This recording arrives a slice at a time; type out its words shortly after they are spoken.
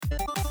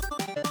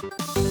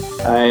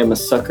I am a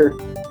sucker,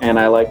 and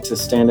I like to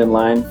stand in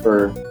line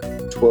for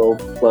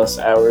 12 plus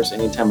hours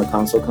anytime a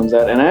console comes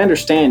out. And I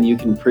understand you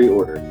can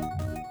pre-order.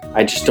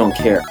 I just don't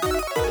care.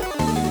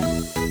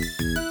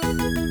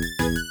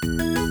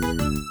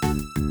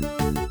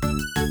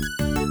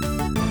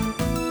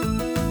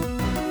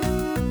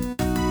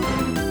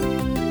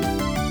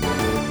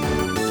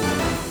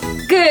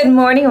 Good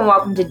morning and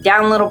welcome to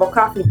Downloadable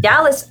Coffee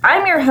Dallas.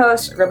 I'm your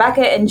host,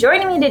 Rebecca, and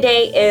joining me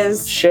today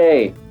is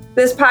Shay.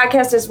 This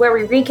podcast is where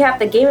we recap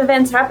the game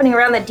events happening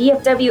around the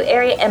DFW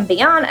area and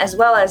beyond, as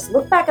well as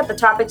look back at the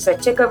topics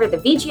that took over the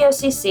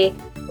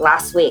VGOCC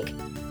last week.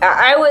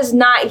 I was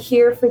not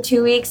here for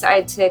 2 weeks.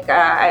 And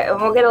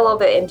we'll get a little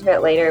bit into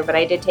it later, but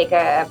I did take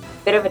a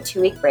bit of a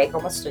 2-week break,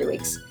 almost 3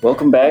 weeks.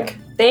 Welcome back.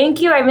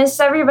 Thank you. I missed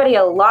everybody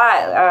a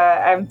lot.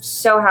 I'm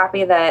so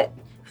happy that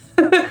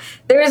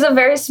there was a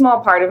very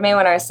small part of me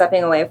when I was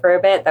stepping away for a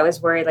bit that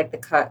was worried like the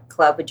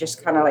club would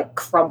just kind of like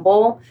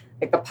crumble,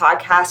 like the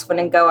podcast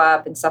wouldn't go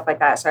up and stuff like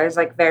that. So I was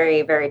like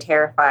very, very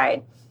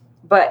terrified.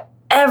 But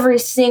every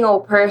single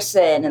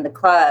person in the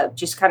club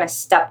just kind of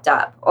stepped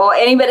up. Or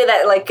anybody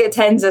that like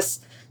attends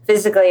us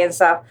physically and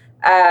stuff,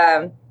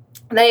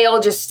 they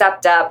all just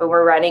stepped up and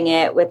were running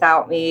it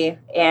without me.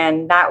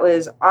 And that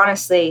was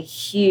honestly a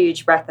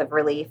huge breath of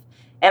relief.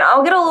 And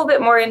I'll get a little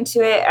bit more into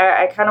it.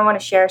 I kind of want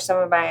to share some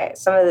of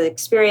the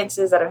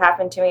experiences that have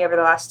happened to me over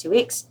the last 2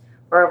 weeks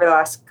or over the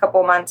last couple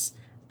of months.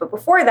 But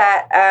before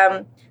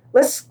that,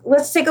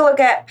 let's take a look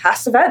at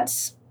past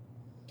events.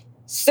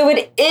 So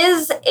it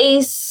is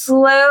a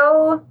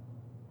slow.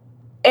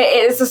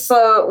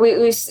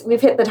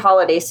 We've hit the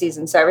holiday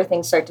season, so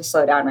everything's starting to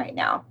slow down right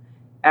now.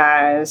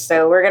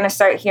 So we're gonna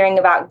start hearing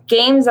about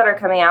games that are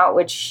coming out.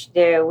 Which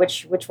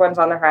one's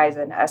on the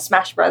horizon?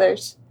 Smash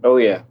Brothers. Oh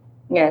yeah.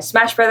 Yeah,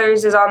 Smash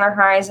Brothers is on the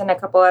horizon, a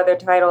couple other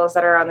titles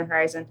that are on the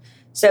horizon.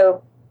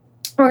 So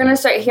we're going to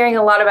start hearing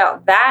a lot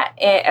about that.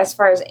 As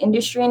far as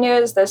industry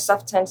news, this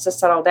stuff tends to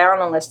settle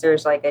down unless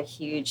there's like a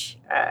huge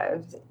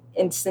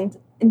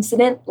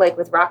incident like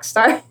with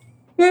Rockstar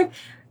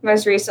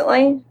most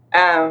recently.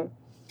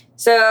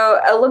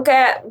 So a look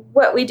at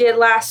what we did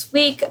last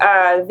week,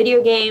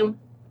 video game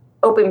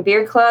Open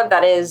Beer Club.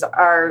 That is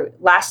our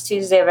last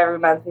Tuesday of every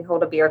month. We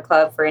hold a beer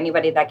club for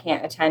anybody that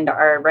can't attend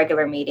our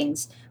regular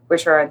meetings,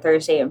 which are on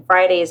Thursday and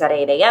Fridays at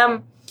 8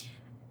 a.m.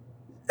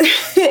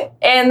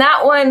 And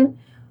that one,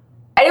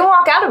 I didn't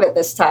walk out of it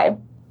this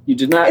time. You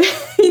did not?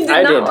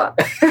 I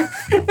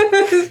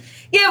did.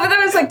 Yeah, but that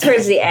was like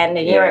towards the end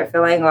and you weren't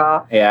feeling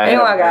well. Yeah, I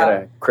had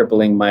a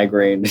crippling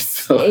migraine.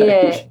 So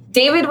yeah.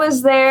 David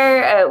was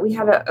there. We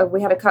had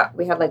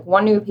like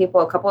one new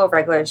people, a couple of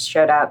regulars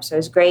showed up. So it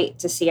was great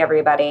to see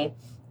everybody.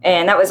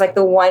 And that was like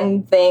the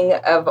one thing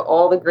of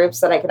all the groups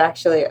that I could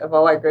actually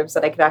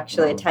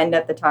attend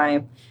at the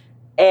time.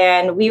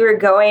 And we were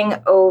going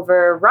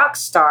over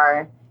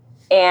Rockstar,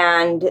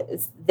 and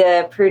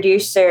the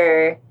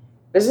producer,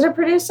 was it a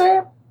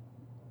producer?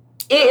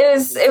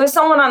 It was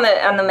someone on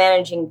the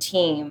managing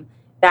team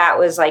that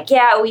was like,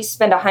 yeah, we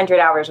spend 100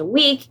 hours a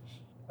week.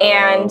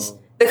 And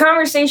the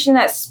conversation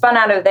that spun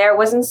out of there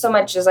wasn't so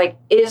much as like,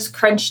 is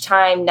crunch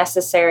time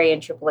necessary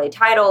in AAA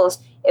titles?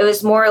 It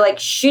was more like,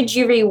 should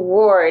you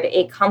reward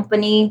a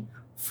company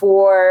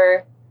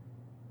for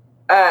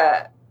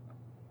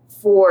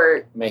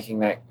making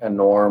that a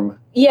norm?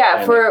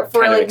 Yeah, for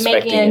like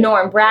making a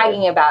norm,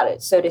 bragging about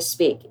it, so to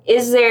speak.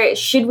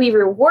 Should we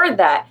reward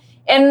that?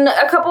 And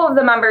a couple of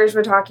the members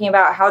were talking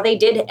about how they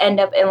did end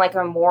up in like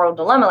a moral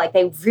dilemma. Like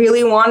they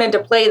really wanted to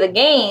play the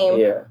game.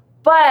 Yeah.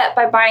 But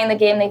by buying the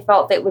game, they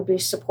felt that would be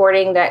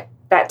supporting that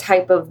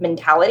type of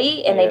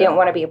mentality, and they didn't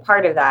want to be a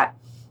part of that.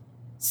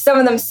 Some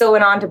of them still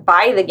went on to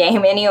buy the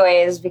game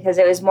anyways, because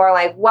it was more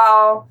like,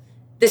 well,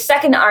 the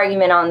second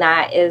argument on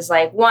that is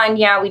like, one,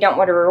 yeah, we don't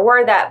want to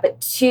reward that, but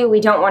two,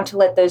 we don't want to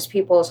let those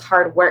people's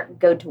hard work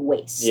go to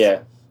waste.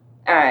 Yeah.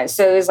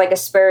 So it was like a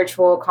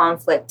spiritual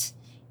conflict.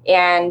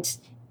 And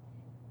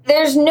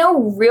there's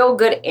no real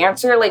good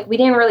answer. Like, we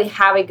didn't really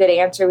have a good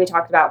answer. We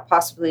talked about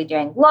possibly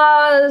doing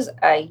laws.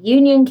 A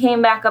union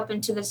came back up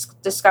into this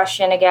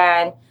discussion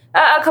again.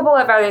 A couple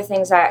of other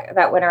things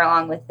that went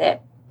along with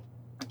it.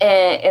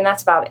 And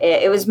that's about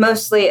it. It was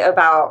mostly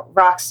about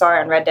Rockstar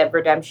and Red Dead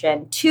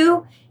Redemption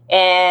 2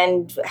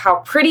 and how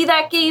pretty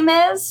that game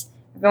is.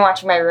 I've been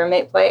watching my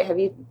roommate play it. Have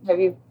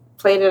you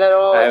played it at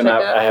all?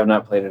 I have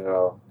not played it at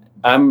all.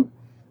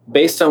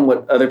 Based on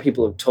what other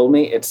people have told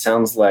me, it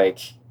sounds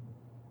like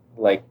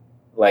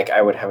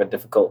I would have a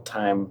difficult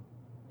time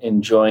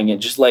enjoying it.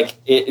 Just like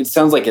it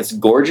sounds like it's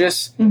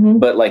gorgeous,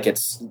 but like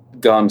it's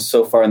gone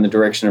so far in the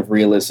direction of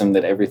realism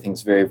that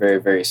everything's very, very,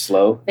 very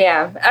slow.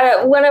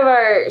 Yeah. One of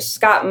our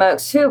Scott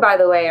Mokes, who, by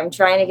the way, I'm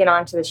trying to get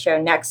onto the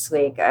show next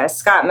week.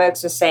 Scott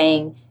Mokes was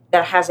saying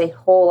that has a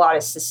whole lot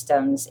of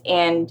systems,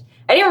 and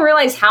I didn't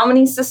realize how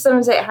many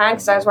systems it had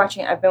because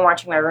I've been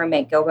watching my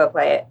roommate Gilbo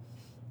play it,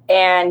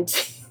 and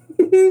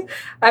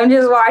I'm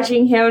just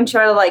watching him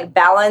try to like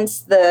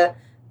balance the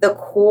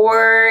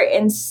core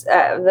and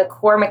the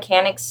core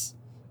mechanics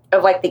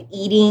of like the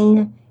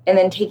eating and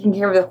then taking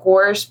care of the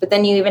horse, but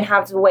then you even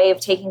have the way of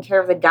taking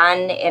care of the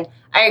gun. And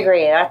I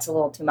agree, that's a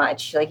little too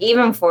much. Like,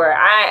 even for,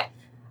 I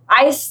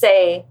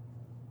stay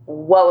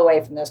well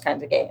away from those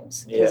kinds of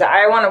games because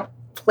I want to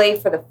play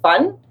for the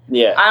fun.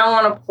 Yeah. I don't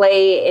want to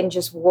play and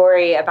just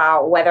worry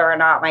about whether or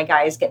not my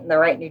guy is getting the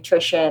right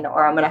nutrition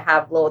or I'm going to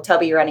have little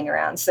Tubby running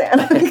around soon.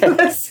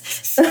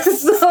 That's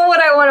not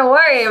what I want to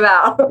worry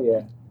about.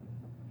 Yeah.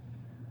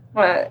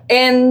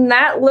 And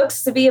that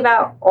looks to be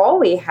about all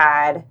we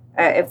had.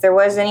 If there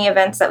was any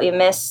events that we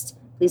missed,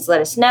 please let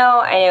us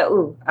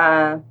know.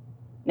 No,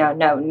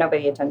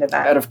 nobody attended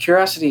that. Out of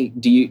curiosity,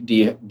 do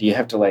you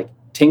have to like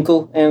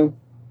tinkle in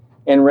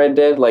Red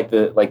Dead like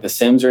the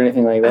Sims or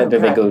anything like that?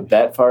 Did they go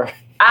that far?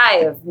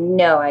 I have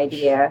no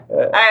idea.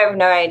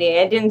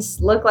 It didn't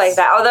look like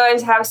that. Although I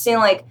have seen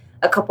like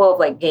a couple of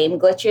like game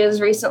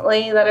glitches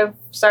recently that have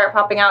started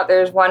popping out.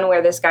 There's one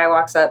where this guy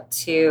walks up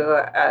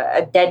to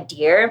a dead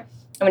deer,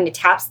 and when he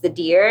taps the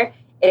deer,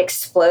 it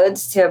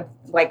explodes to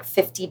like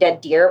 50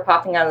 dead deer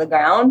popping out of the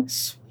ground.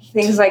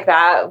 Things like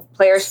that.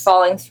 Players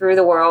falling through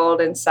the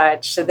world and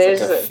such. So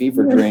there's like a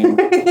fever dream.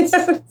 It's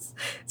got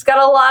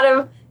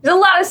there's a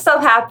lot of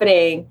stuff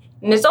happening,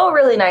 and it's all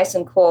really nice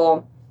and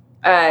cool.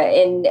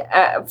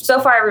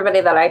 So far,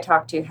 everybody that I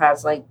talked to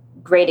has like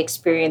great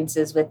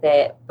experiences with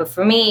it. But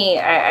for me,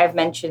 I've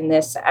mentioned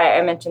this.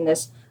 I mentioned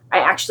this. I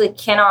actually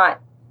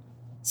cannot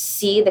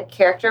see the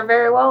character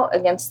very well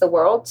against the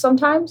world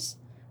sometimes.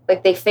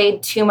 Like, they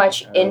fade too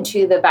much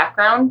into the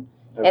background,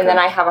 and then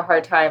I have a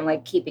hard time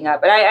like keeping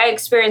up. But I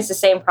experienced the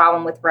same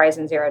problem with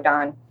Horizon Zero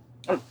Dawn.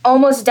 I'm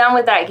almost done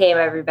with that game,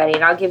 everybody,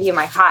 and I'll give you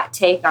my hot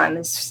take on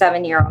this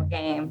 7-year-old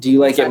game. Do you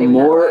like it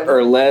more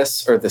or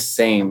less or the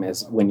same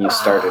as when you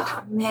started?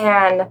 Oh,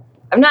 man,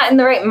 I'm not in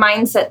the right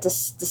mindset to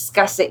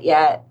discuss it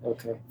yet.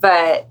 Okay.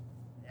 But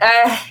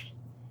I'm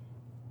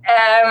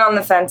on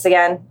the fence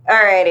again.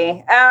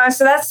 Alrighty.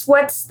 So that's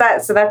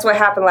what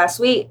happened last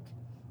week.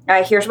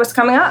 Here's what's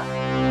coming up.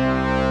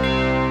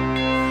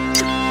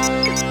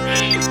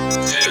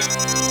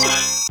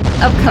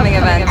 Upcoming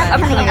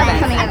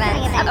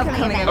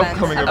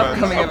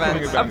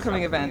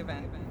event.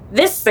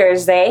 This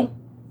Thursday,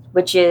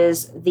 which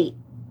is the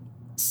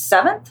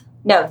 7th?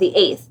 No, the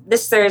 8th.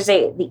 This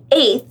Thursday, the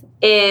 8th,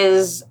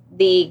 is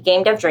the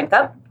Game Dev Drink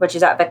Up, which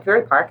is at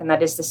Victory Park, and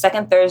that is the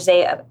second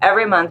Thursday of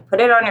every month.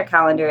 Put it on your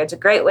calendar. It's a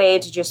great way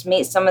to just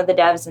meet some of the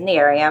devs in the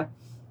area.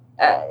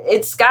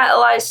 It's got a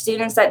lot of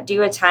students that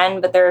do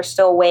attend, but there are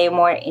still way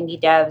more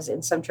indie devs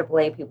and some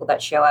AAA people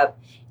that show up.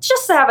 It's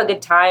just to have a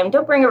good time.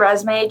 Don't bring a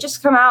resume.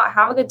 Just come out,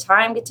 have a good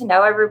time, get to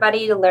know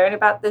everybody, to learn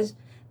about the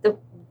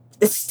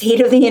state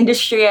of the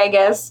industry, I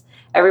guess.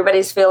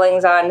 Everybody's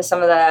feelings on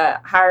some of the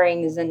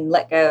hirings and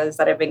let-goes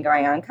that have been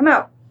going on. Come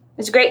out.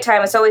 It's a great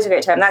time. It's always a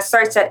great time. That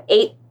starts at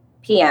 8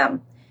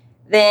 p.m.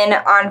 Then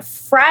on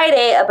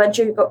Friday, a bunch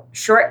of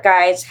short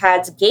guys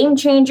had Game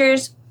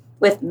Changers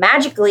with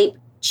Magic Leap,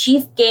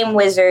 Chief Game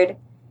Wizard,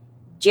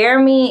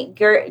 Jeremy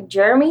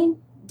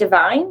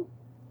Devine.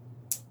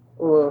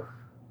 Ooh.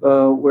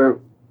 Where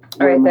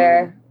right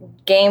there.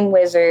 Game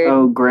Wizard.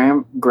 Oh,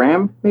 Graham,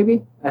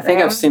 maybe? I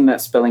think I've seen that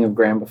spelling of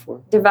Graham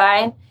before.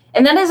 Devine.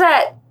 And that is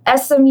at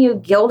SMU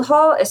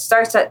Guildhall. It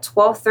starts at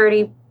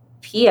 12:30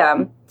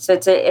 p.m. So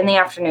it's in the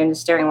afternoon.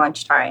 It's during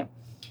lunchtime.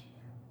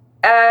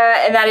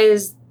 And that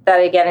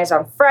again is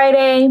on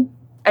Friday.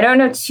 I don't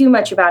know too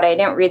much about it. I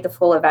didn't read the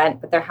full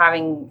event, but they're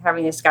having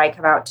this guy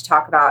come out to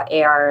talk about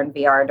AR and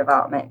VR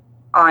development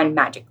on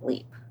Magic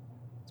Leap.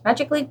 Is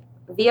Magic Leap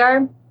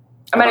VR?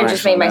 I might have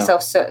just made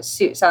myself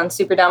sound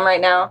super dumb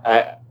right now.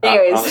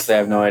 Anyways. Honestly, I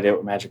have no idea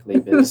what Magic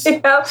Leap is.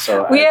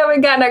 So we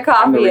haven't gotten our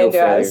coffee into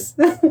us.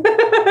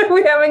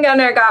 We haven't gotten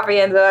our coffee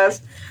into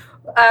us.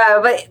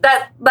 But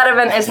that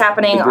event is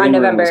happening on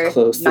November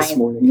 9th. This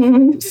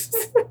morning.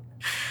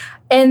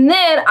 And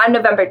then on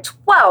November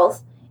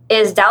 12th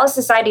is Dallas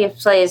Society of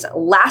Play's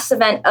last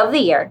event of the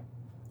year.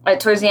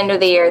 Towards the end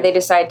of the year, they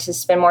decide to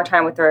spend more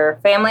time with their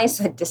families.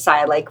 That's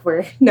not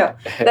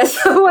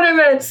what I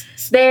meant.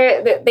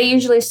 They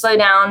usually slow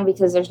down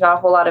because there's not a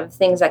whole lot of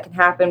things that can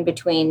happen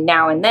between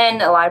now and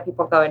then. A lot of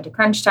people go into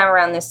crunch time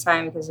around this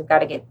time because they've got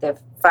to get the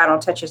final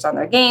touches on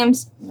their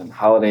games. And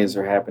holidays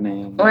are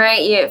happening.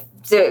 Right, yeah.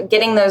 So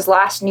getting those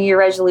last New Year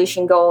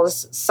resolution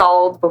goals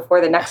solved before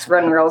the next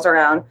run rolls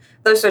around.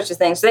 Those sorts of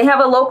things. So they have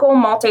a local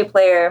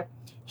multiplayer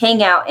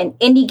hangout and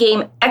indie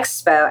game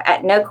expo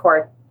at No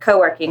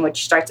Co-working,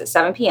 which starts at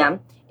 7 p.m.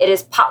 It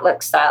is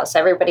potluck style, so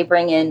everybody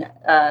bring in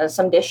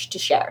some dish to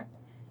share.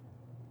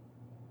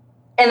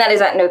 And that is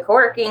at No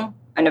Co-working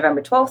on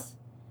November 12th.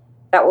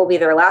 That will be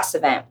their last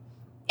event.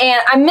 And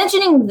I'm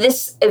mentioning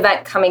this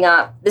event coming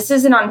up. This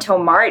isn't until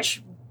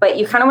March, but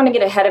you kind of want to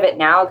get ahead of it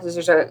now because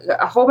there's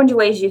a whole bunch of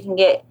ways you can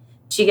get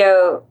to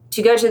go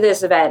to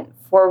this event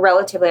for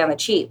relatively on the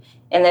cheap.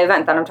 And the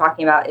event that I'm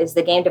talking about is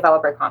the Game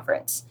Developer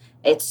Conference.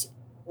 It's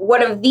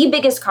one of the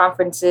biggest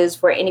conferences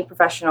for any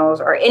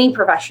professionals or any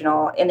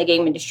professional in the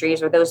game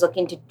industries or those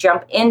looking to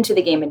jump into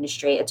the game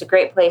industry. It's a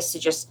great place to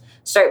just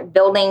start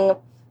building,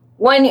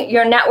 one,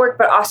 your network,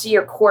 but also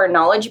your core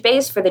knowledge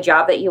base for the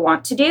job that you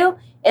want to do.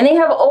 And they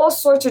have all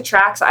sorts of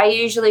tracks. I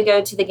usually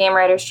go to the Game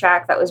Writers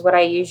track. That was what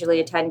I usually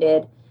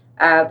attended.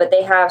 But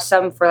they have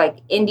some for like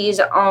indies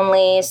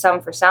only,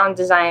 some for sound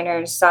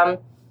designers, some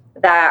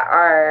that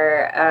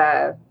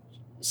are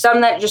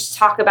some that just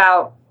talk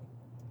about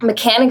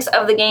mechanics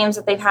of the games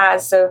that they've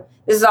had. So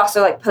this is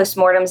also like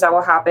postmortems that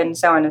will happen,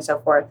 so on and so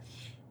forth.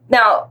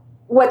 Now,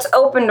 what's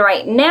open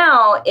right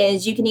now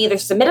is you can either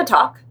submit a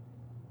talk.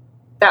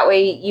 That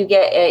way you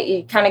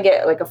kind of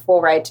get like a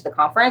full ride to the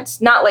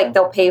conference. Not like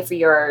they'll pay for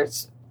your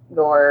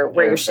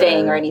where you're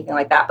staying or anything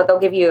like that, but they'll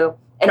give you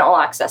an all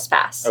access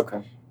pass. Okay.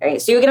 All right,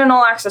 so you get an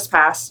all access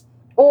pass,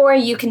 or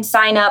you can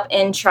sign up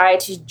and try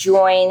to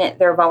join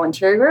their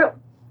volunteer group,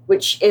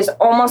 which is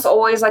almost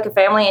always like a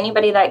family.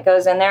 Anybody that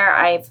goes in there,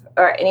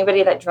 or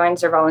anybody that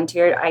joins their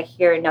volunteer, I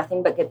hear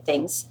nothing but good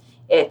things.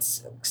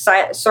 It's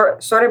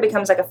sort of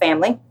becomes like a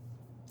family.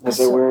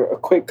 As I wear a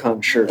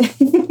QuakeCon shirt.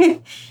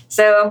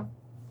 So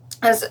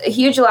that's a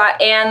huge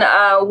lot.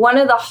 And one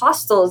of the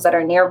hostels that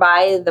are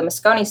nearby the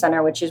Moscone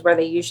Center, which is where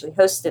they usually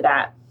host it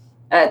at,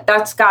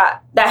 that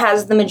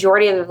has the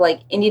majority of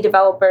like indie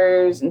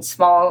developers and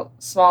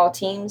small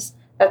teams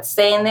that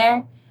stay in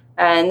there.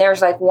 And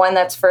there's like one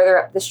that's further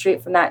up the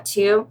street from that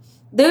too.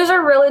 Those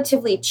are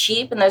relatively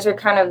cheap, and those are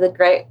kind of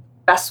the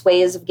best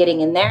ways of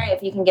getting in there.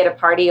 If you can get a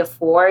party of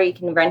 4, you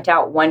can rent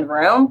out one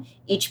room.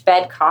 Each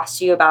bed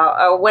costs you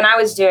about, when I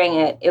was doing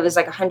it, it was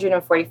like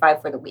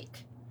 $145 for the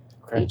week.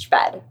 Okay. Each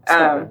bed.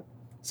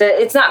 So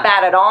it's not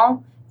bad at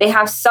all. They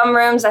have some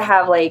rooms that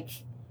have like,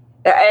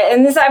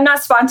 and this, I'm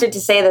not sponsored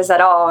to say this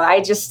at all. I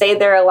just stayed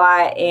there a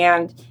lot,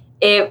 and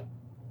it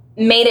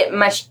made it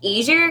much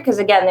easier because,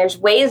 again, there's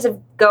ways of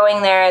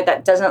going there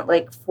that doesn't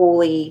like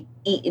fully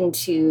eat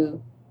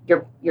into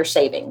your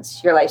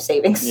savings, your life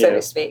savings, so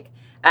to speak.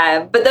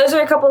 But those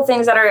are a couple of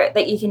things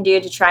that you can do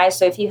to try.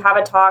 So if you have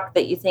a talk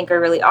that you think are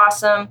really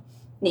awesome,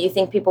 that you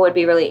think people would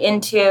be really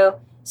into,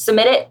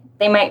 submit it.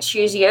 They might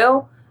choose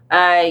you.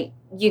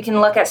 You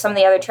can look at some of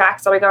the other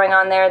tracks that are going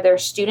on there.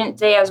 There's student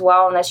day as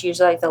well, and that's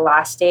usually like the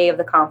last day of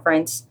the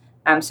conference.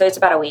 So it's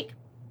about a week.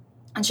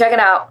 And check it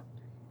out.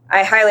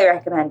 I highly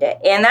recommend it.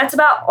 And that's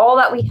about all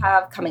that we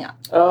have coming up.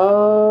 Did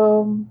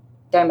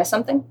I miss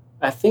something?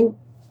 I think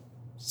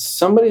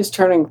somebody's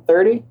turning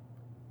 30.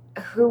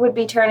 Who would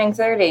be turning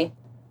 30?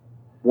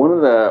 One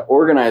of the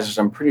organizers,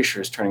 I'm pretty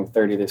sure, is turning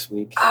 30 this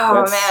week.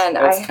 Oh,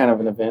 that's kind of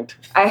an event.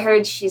 I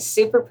heard she's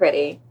super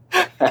pretty.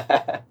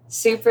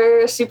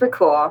 Super, super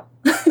cool.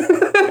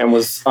 And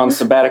was on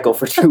sabbatical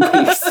for 2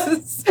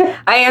 weeks.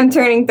 I am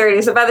turning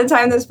 30. So by the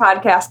time this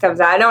podcast comes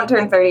out, I don't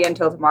turn 30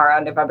 until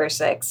tomorrow, November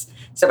 6th.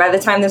 So by the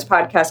time this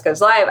podcast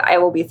goes live, I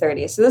will be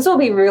 30. So this will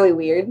be really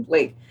weird.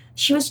 Like,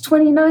 she was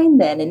 29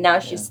 then, and now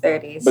she's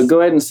 30. But go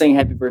ahead and sing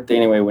happy birthday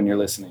anyway when you're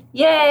listening.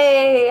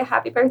 Yay!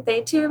 Happy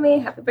birthday to me.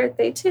 Happy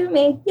birthday to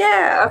me.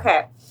 Yeah,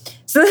 okay.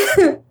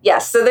 So,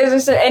 yes, so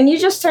there's and you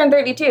just turned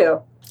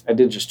 32. I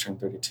did just turn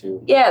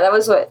 32. Yeah, that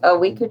was, what, a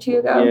week or two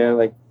ago? Yeah,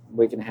 like a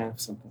week and a half,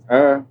 something. I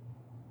don't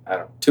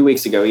know. 2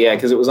 weeks ago, yeah,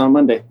 because it was on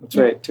Monday. That's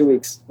right, 2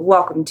 weeks.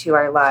 Welcome to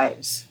our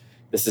lives.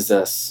 This is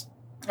us.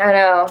 I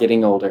know.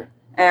 Getting older.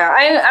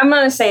 I'm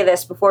going to say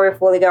this before we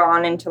fully go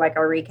on into like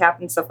our recap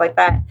and stuff like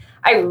that.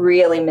 I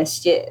really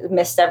missed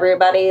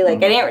everybody. Like,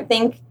 I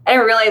didn't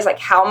realize like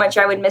how much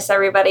I would miss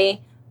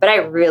everybody, but I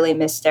really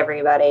missed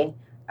everybody.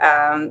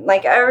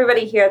 Like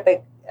everybody here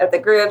at the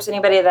groups,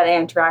 anybody that I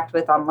interact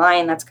with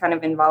online that's kind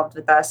of involved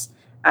with us.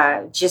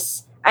 I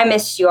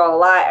missed you all a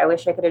lot. I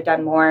wish I could have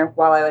done more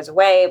while I was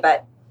away,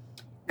 but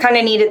kind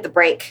of needed the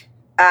break.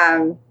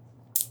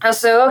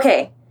 So,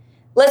 okay.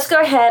 Let's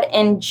go ahead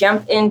and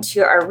jump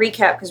into our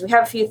recap because we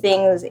have a few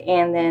things,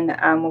 and then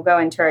we'll go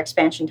into our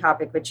expansion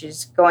topic, which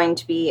is going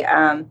to be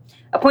a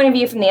point of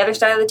view from the other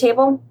side of the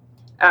table.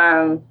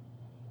 I'll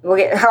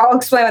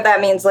explain what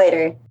that means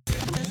later.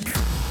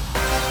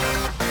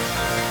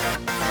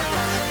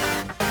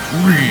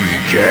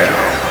 Recap.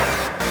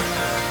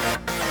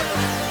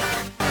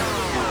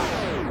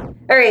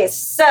 All right,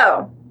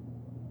 so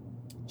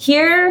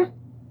here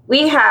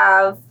we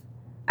have,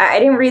 I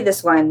didn't read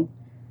this one.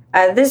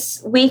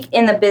 This week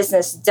in the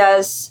business,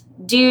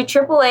 do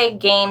AAA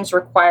games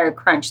require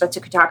crunch? That's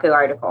a Kotaku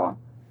article.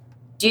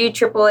 Do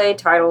AAA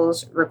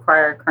titles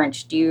require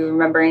crunch? Do you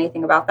remember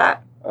anything about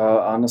that?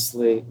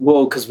 Honestly,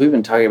 well, because we've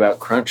been talking about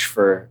crunch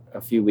for a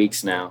few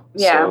weeks now.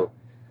 Yeah. So,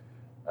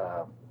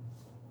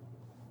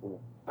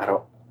 I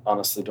don't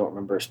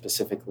remember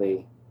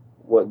specifically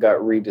what got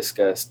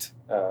rediscussed.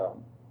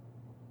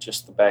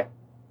 Just the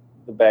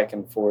back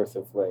and forth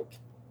of like,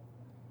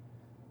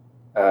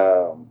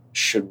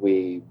 should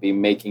we be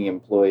making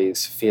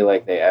employees feel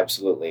like they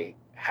absolutely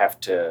have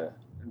to?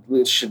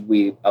 Should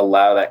we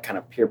allow that kind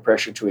of peer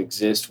pressure to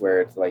exist where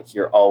it's like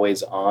you're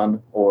always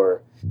on?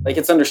 Or like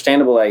it's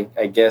understandable, I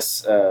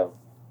guess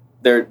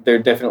there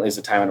definitely is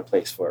a time and a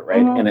place for it,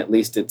 right? Mm-hmm. And at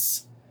least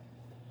it's,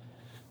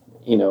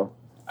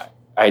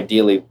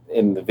 ideally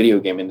in the video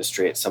game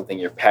industry, it's something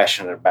you're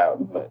passionate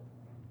about. But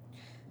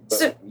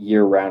But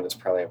year round is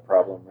probably a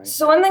problem, right?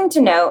 So one thing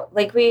to note,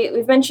 like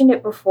we've mentioned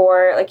it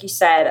before, like you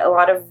said, a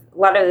lot of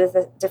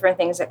the different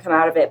things that come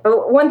out of it.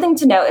 But one thing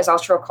to note is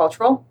also a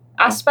cultural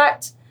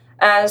aspect.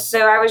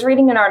 So I was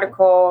reading an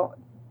article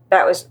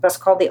that's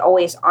called the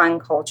always on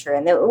culture,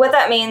 and what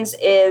that means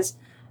is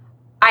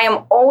I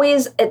am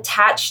always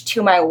attached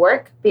to my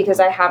work because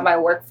I have my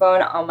work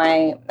phone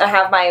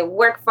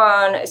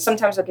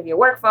Sometimes they'll give you a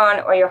work phone,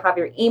 or you'll have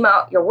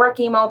your work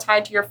email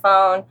tied to your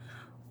phone,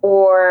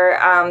 or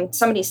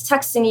somebody's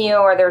texting you,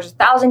 or there's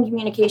 1,000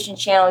 communication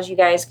channels you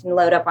guys can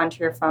load up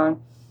onto your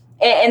phone.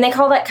 And they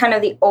call that kind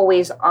of the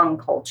always on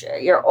culture.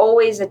 You're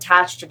always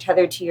attached or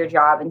tethered to your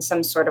job in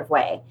some sort of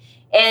way.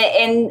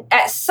 And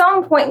at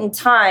some point in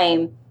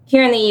time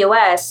here in the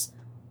US,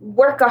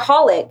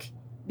 workaholic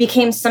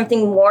became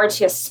something more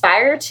to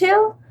aspire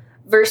to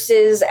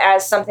versus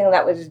as something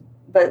that was,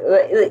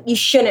 but you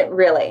shouldn't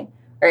really,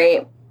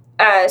 right?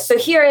 So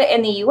here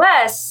in the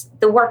US,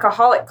 the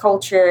workaholic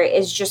culture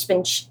has just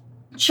been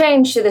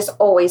changed to this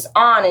always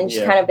on, and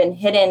just kind of been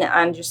hidden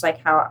on just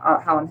like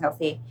how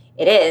unhealthy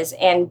it is.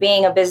 And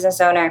being a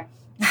business owner,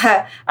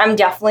 I'm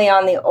definitely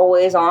on the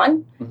always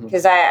on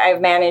because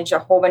I've managed a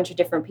whole bunch of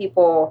different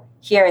people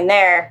here and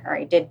there. Or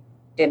I did.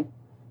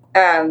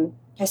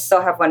 I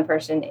still have one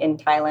person in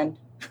Thailand.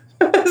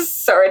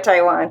 Or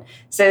Taiwan.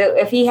 So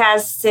if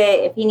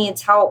he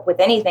needs help with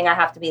anything, I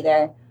have to be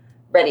there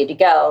ready to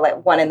go,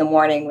 like 1 a.m.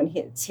 when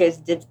it's his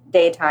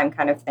daytime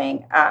kind of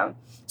thing.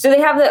 So they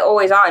have the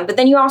always on. But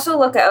then you also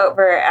look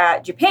over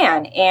at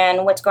Japan,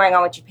 and what's going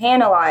on with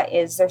Japan a lot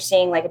is they're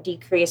seeing like a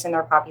decrease in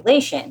their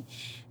population.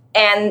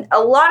 And a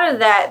lot of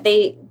that,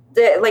 the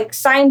like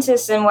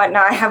scientists and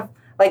whatnot have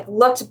like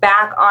looked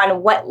back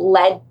on what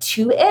led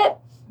to it.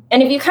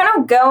 And if you kind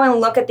of go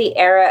and look at the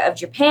era of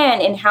Japan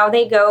and how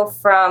they go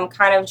from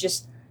kind of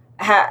just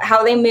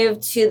how they move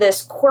to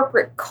this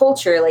corporate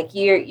culture, like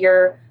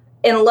you're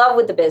in love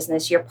with the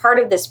business, you're part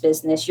of this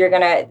business,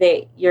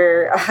 they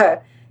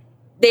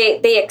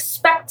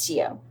expect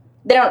you.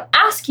 They don't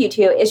ask you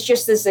to. It's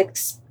just this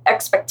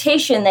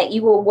expectation that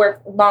you will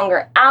work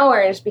longer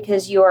hours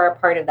because you are a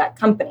part of that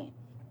company.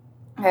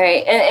 All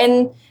right,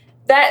 and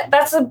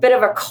that's a bit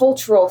of a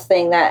cultural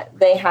thing that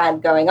they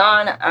had going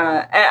on.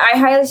 I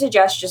highly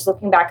suggest just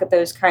looking back at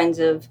those kinds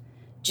of,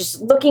 just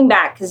looking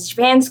back, because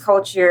Japan's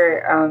culture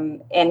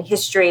and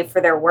history for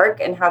their work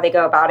and how they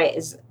go about it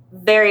is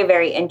very,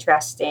 very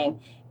interesting.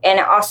 And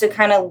it also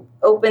kind of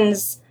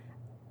opens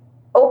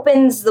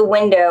the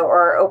window,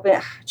 or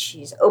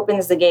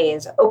opens the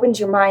gaze, opens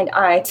your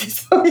eye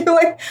to tell you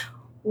like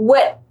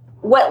what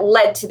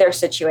led to their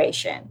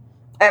situation.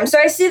 So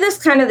I see this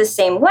kind of the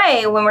same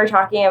way when we're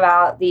talking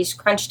about these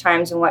crunch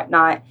times and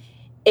whatnot.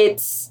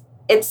 It's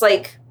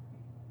like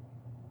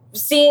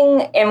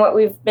seeing, and what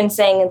we've been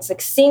saying, it's like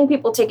seeing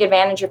people take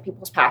advantage of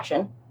people's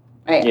passion.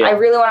 Right? Yeah. I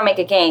really want to make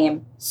a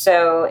game.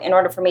 So in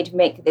order for me to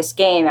make this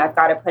game, I've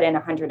got to put in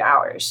 100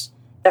 hours.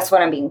 That's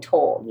what I'm being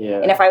told. Yeah.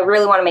 And if I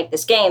really want to make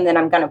this game, then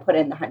I'm going to put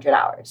in the 100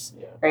 hours.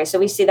 Yeah. Right? So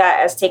we see that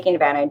as taking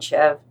advantage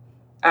of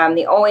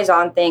the always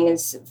on thing.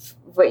 Is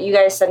what you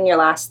guys said in your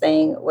last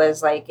thing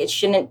was like, it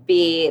shouldn't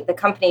be, the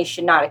company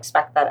should not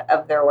expect that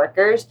of their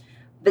workers.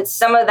 But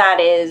some of that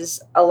is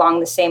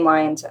along the same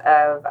lines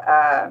of,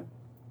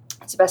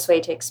 what's the best way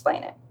to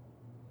explain it?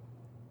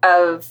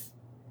 Of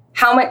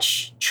how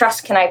much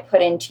trust can I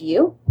put into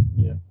you?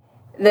 Yeah.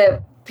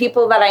 The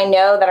people that I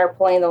know that are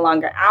pulling the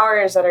longer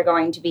hours, that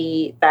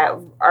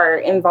are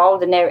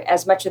involved in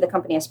as much of the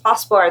company as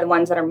possible, are the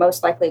ones that are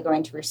most likely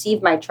going to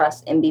receive my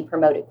trust and be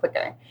promoted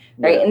quicker,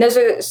 right? Yeah. And those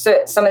are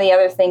some of the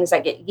other things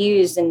that get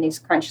used in these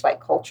crunch-like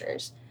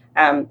cultures.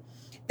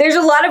 There's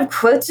a lot of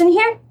quotes in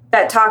here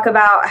that talk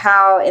about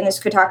how, in this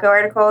Kotaku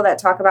article, that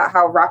talk about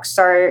how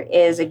Rockstar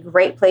is a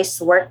great place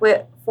to work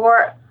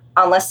for,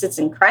 unless it's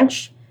in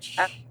crunch.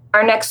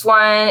 Our next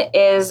one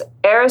is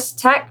Aris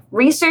Tech.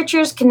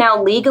 Researchers can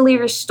now legally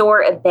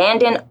restore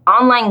abandoned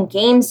online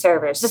game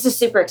servers. This is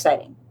super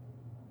exciting,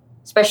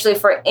 especially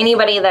for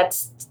anybody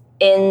that's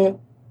in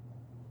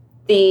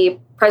the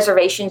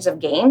preservations of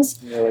games.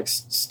 Yeah, like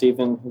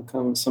Stephen, who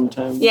comes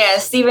sometimes. Yeah,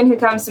 Stephen, who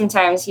comes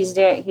sometimes. He's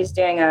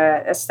doing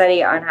a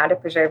study on how to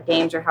preserve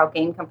games, or how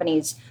game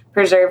companies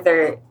preserve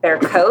their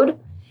code.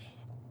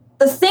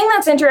 The thing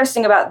that's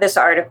interesting about this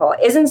article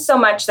isn't so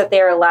much that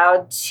they're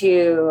allowed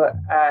to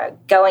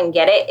go and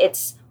get it.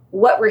 It's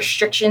what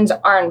restrictions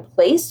are in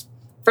place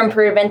from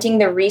preventing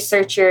the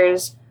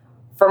researchers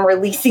from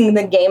releasing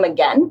the game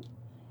again.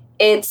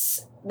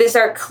 These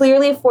are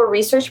clearly for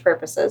research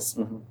purposes.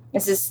 Mm-hmm.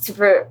 This is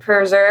to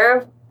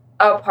preserve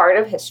a part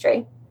of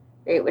history,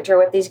 right, which are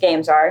what these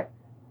games are.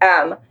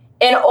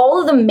 And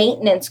all of the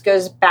maintenance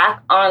goes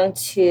back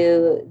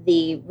onto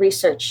the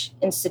research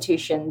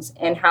institutions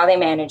and how they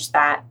manage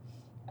that.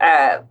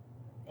 And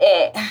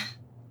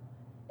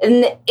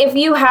if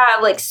you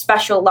have like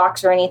special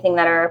locks or anything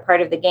that are a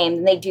part of the game,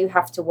 then they do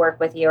have to work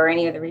with you, or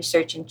any of the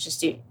research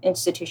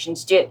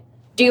institutions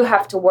do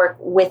have to work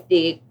with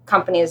the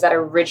companies that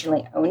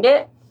originally owned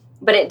it.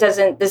 But it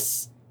doesn't,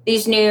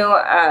 these new,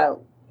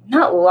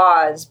 not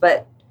laws,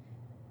 but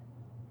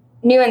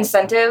new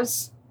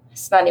incentives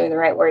it's not even the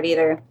right word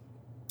either,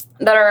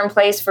 that are in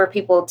place for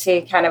people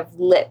to kind of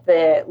let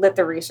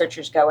the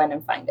researchers go in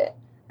and find it.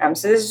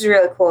 So this is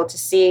really cool to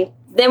see.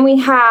 Then we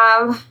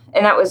have,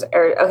 and that was,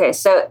 okay,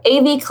 so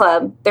AV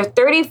Club, their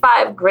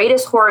 35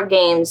 greatest horror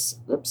games,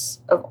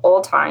 of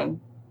all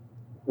time.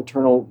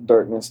 Eternal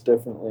Darkness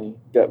definitely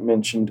got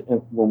mentioned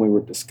when we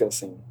were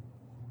discussing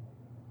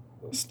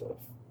this stuff.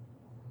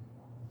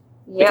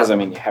 Yep. Because, I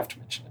mean, you have to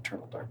mention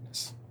Eternal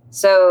Darkness.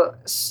 So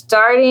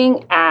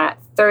starting at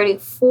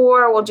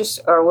 34, we'll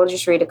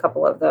just read a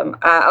couple of them.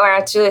 Or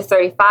actually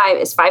 35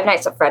 is Five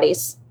Nights at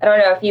Freddy's. I don't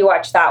know if you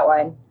watched that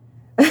one.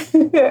 If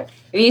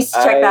you used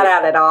to check that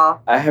out at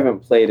all. I haven't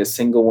played a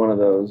single one of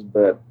those,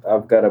 but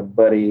I've got a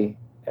buddy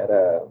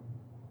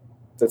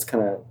that's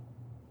kind of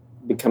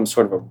become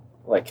sort of a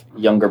like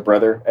younger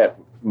brother at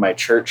my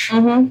church.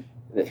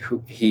 Mm-hmm.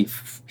 Who he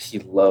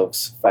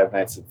loves Five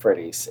Nights at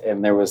Freddy's,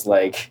 and there was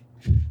like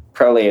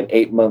probably an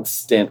 8-month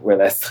stint where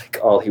that's like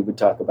all he would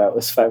talk about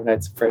was Five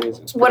Nights at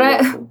Freddy's. What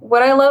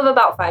I love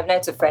about Five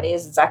Nights at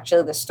Freddy's is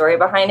actually the story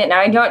behind it. Now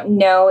I don't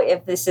know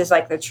if this is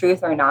like the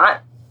truth or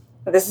not,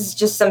 but this is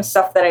just some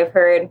stuff that I've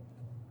heard.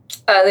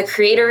 The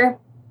creator,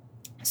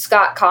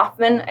 Scott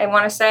Kaufman, I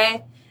want to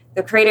say,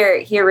 the creator,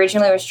 he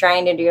originally was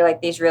trying to do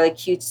like these really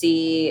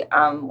cutesy,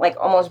 like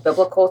almost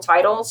biblical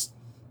titles,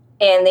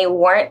 and they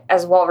weren't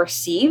as well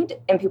received,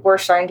 and people were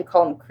starting to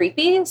call them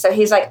creepy. So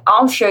he's like,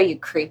 I'll show you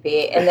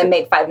creepy, and then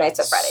make Five Nights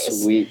at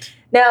Freddy's. Sweet.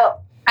 Now,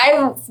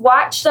 I've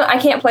watched them. I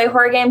can't play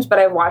horror games, but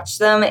I've watched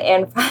them,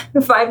 and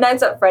Five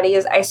Nights at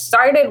Freddy's, I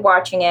started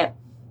watching it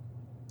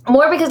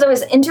more because I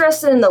was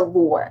interested in the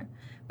lore.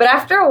 But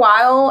after a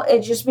while,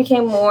 it just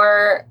became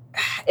more,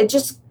 it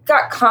just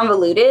got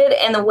convoluted,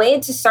 and the way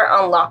to start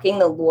unlocking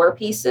the lore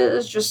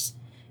pieces just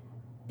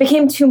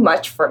became too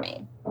much for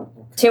me.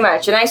 Too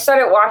much. And I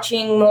started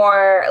watching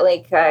more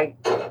like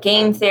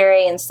game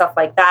theory and stuff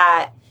like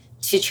that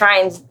to try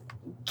and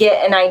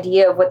get an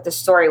idea of what the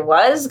story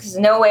was, because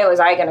no way was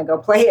I going to go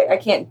play it. I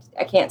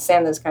can't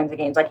stand those kinds of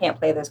games. I can't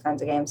play those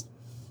kinds of games.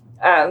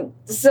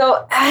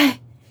 So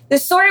the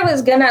story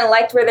was good, and I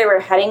liked where they were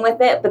heading with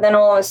it, but then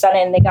all of a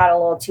sudden they got a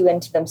little too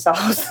into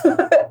themselves.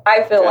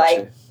 I feel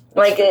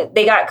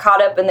they got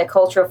caught up in the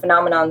cultural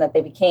phenomenon that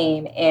they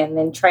became, and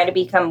then tried to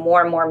become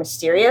more and more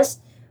mysterious,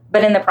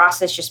 but in the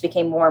process just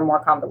became more and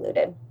more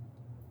convoluted.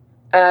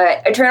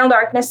 Eternal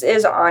Darkness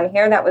is on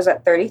here. That was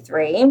at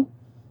 33.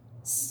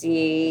 Let's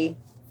see.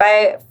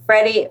 Friday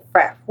the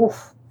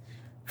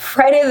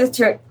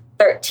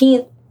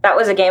 13th, that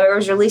was a game. It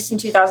was released in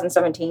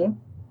 2017.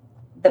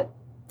 The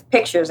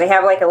pictures, they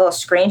have like a little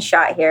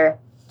screenshot here.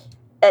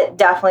 It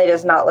definitely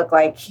does not look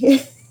like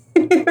it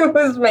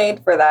was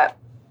made for that.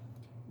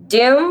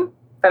 Doom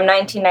from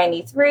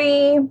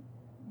 1993.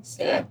 Let's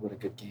see. God, what a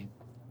good game.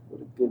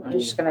 I'm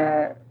just going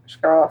to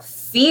scroll.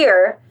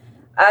 Fear.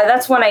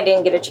 That's one I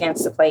didn't get a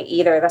chance to play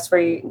either. That's where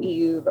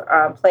you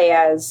play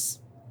as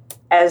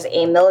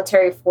a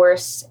military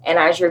force, and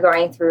as you're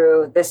going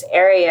through this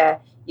area,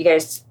 you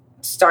guys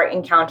start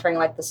encountering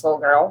like this little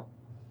girl,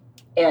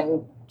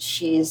 and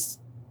she's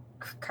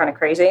kind of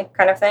crazy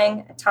kind of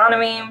thing.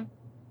 Autonomy.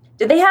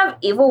 Did they have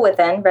Evil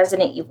Within?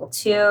 Resident Evil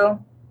 2?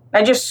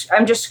 I'm just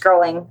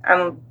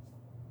scrolling.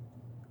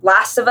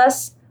 Last of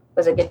Us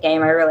was a good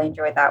game. I really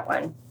enjoyed that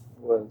one.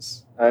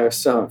 I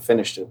still haven't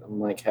finished it. I'm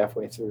like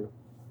halfway through.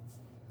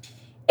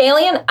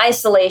 Alien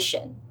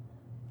Isolation.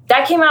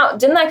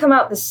 Didn't that come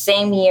out the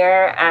same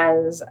year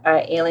as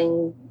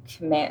Alien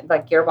Command,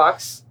 like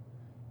Gearbox?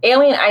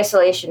 Alien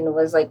Isolation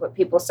was like what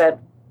people said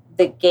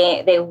the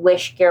game they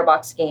wish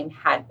Gearbox game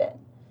had been.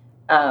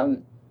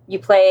 You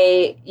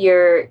play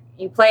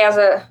as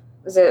a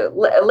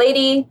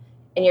lady,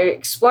 and you're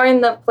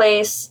exploring the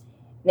place.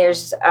 And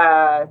there's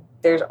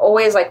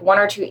always like one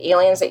or two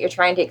aliens that you're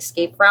trying to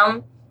escape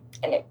from,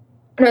 and it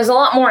was a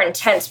lot more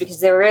intense because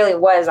there really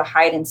was a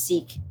hide and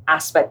seek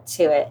aspect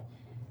to it.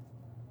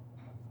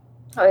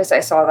 At least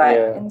I saw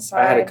that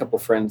inside. I had a couple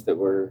friends that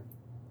were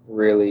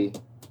really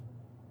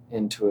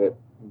into it,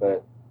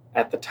 but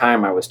at the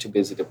time I was too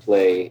busy to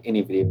play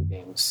any video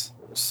games.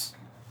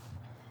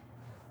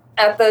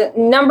 At the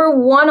number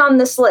one on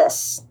this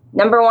list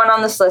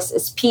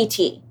is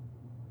PT.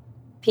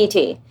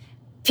 PT,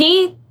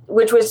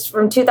 which was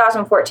from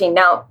 2014.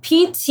 Now,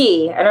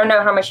 PT, I don't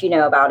know how much you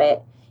know about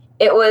it.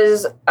 It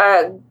was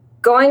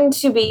going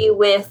to be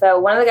with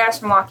one of the guys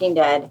from Walking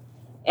Dead,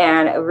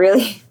 and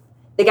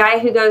the guy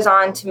who goes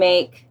on to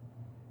make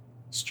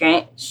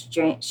Stranded?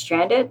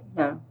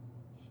 No.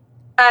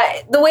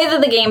 The way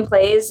that the game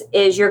plays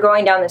is you're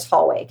going down this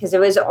hallway, because it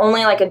was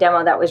only like a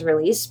demo that was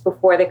released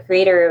before the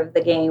creator of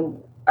the game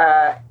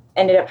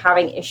ended up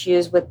having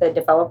issues with the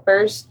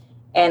developers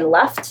and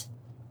left.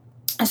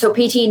 So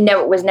PT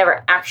was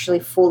never actually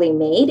fully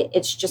made.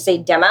 It's just a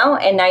demo,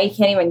 and now you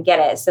can't even get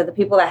it. So the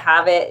people that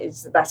have it,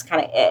 that's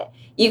kind of it.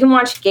 You can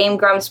watch Game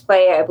Grumps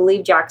play it. I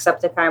believe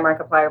Jacksepticeye,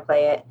 Markiplier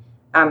play it.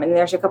 And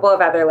there's a couple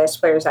of other list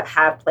players that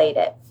have played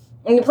it.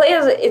 And you play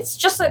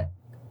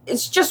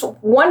it's just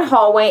one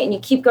hallway, and you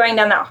keep going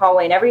down that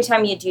hallway. And every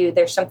time you do,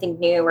 there's something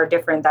new or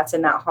different that's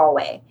in that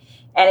hallway.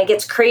 and it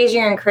gets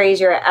crazier and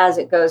crazier as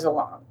it goes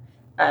along.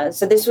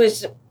 So this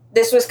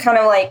was kind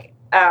of like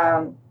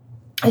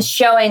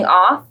showing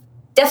off.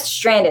 Death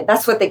Stranded,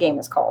 that's what the game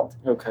is called.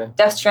 Okay.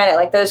 Death Stranded,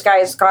 like those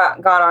guys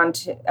gone on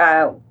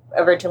to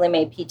originally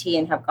made PT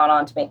and have gone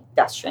on to make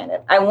Death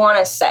Stranded. I want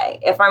to say,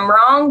 if I'm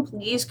wrong,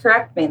 please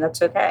correct me.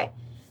 That's okay.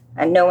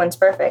 And no one's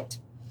perfect.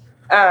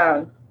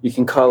 You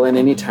can call in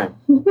anytime.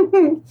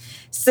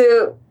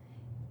 So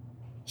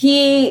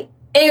it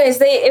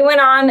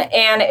went on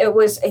and it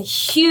was a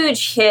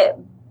huge hit,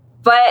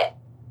 but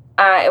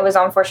it was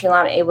unfortunately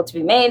not able to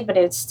be made, but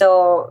it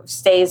still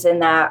stays in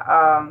that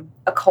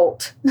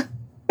occult,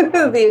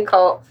 the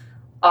occult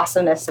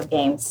awesomeness of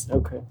games.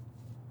 Okay.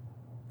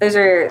 Those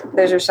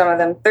are some of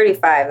them.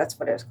 35, that's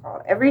what it was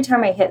called. Every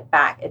time I hit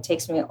back, it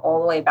takes me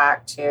all the way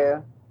back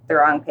to the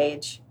wrong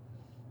page.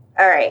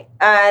 All right.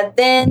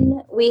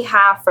 Then we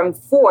have from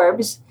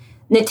Forbes,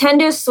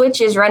 Nintendo Switch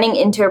is running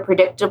into a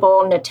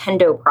predictable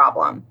Nintendo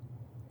problem.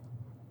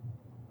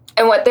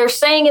 And what they're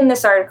saying in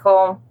this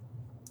article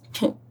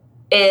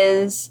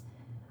is,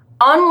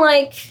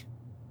 unlike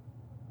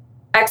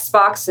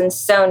Xbox and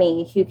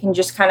Sony, who can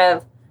just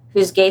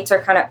whose gates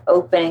are kind of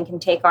open and can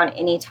take on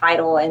any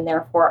title and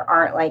therefore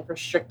aren't like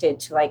restricted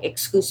to like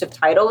exclusive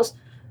titles,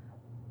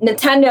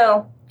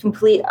 Nintendo,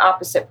 complete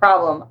opposite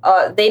problem.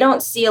 They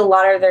don't see a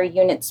lot of their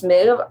units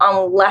move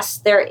unless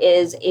there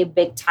is a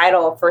big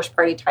title, a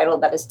first-party title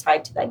that is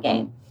tied to that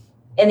game.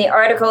 In the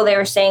article, they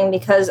were saying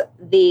because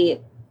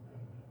the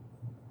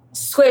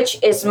Switch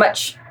is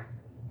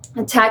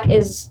tech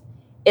is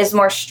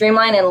more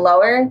streamlined and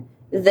lower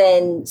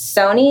than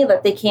Sony,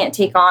 that they can't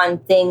take on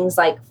things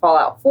like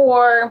Fallout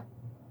 4,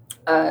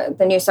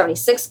 the new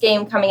 76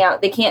 game coming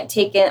out. They can't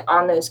take it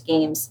on those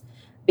games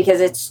because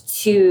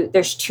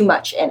there's too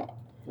much in it.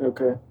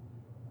 Okay.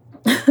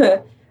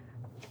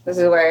 This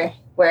is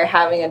where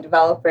having a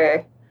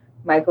developer,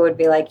 Michael would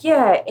be like,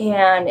 yeah,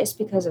 and it's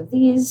because of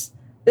this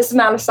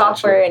amount of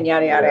software and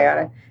yada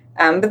yada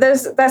yada. But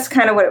that's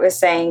kind of what it was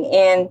saying,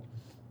 and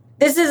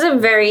this is a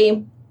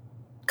very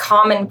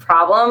common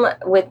problem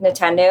with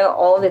Nintendo.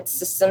 All of its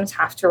systems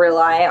have to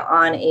rely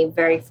on a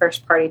very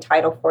first party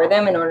title for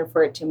them in order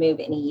for it to move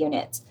any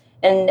units.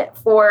 And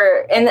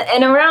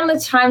around the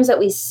times that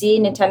we see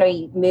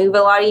Nintendo move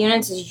a lot of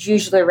units is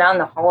usually around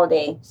the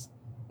holidays.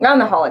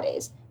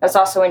 That's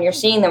also when you're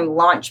seeing them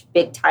launch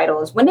big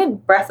titles. When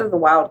did Breath of the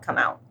Wild come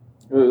out?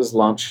 It was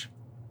launch.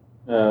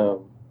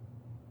 It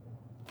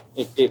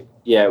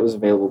was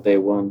available day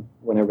one,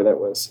 whenever that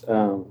was.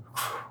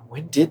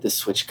 When did the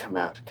Switch come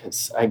out?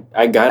 Because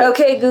I got it.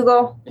 Okay,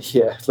 Google.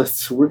 Yeah,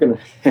 we're gonna.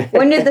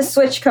 When did the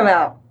Switch come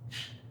out?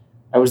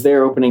 I was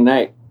there opening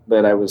night,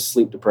 but I was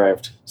sleep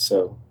deprived,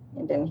 so.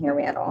 You didn't hear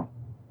me at all.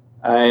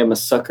 I am a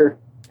sucker,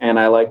 and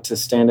I like to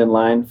stand in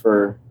line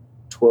for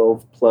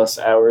 12 plus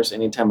hours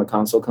anytime a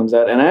console comes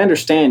out. And I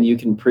understand you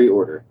can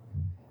pre-order.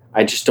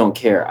 I just don't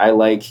care. I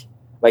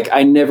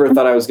I never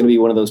thought I was going to be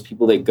one of those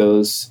people that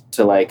goes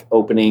to like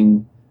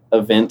opening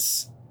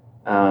events.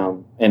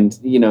 And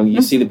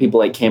you see the people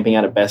like camping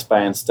out at Best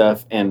Buy and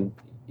stuff. And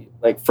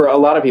like for a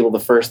lot of people, the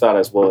first thought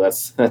is, well,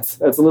 that's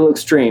a little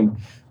extreme.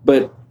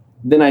 But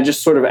then I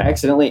just sort of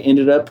accidentally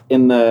ended up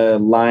in the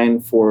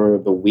line for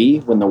the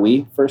Wii when the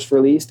Wii first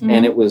released. Mm-hmm.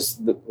 And it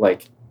was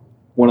like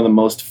one of the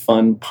most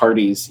fun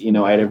parties,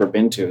 I'd ever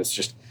been to. It's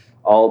just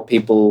all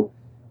people,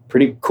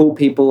 pretty cool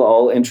people,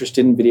 all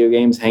interested in video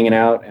games, hanging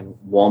out. And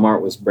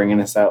Walmart was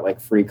bringing us out like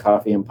free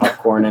coffee and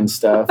popcorn and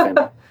stuff. And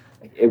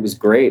it was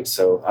great.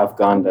 So I've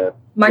gone to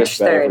March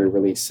just about 3rd. Every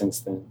release since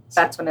then.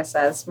 That's when it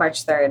says,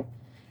 March 3rd.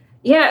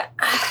 Yeah.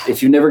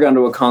 If you've never gone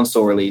to a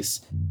console release,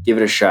 give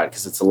it a shot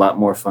because it's a lot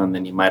more fun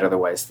than you might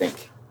otherwise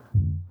think.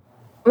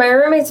 My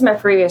roommates and my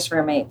previous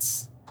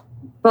roommates,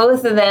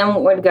 both of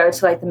them would go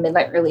to like the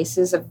midnight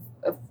releases of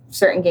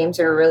certain games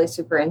they were really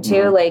super into.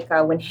 Mm-hmm.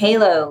 Like when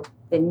Halo,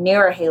 the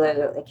newer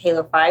Halo, like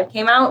Halo 5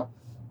 came out,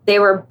 they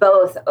were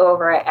both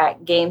over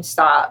at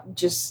GameStop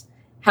just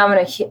having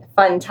a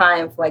fun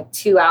time for like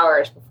 2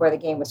 hours before the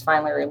game was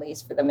finally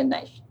released for the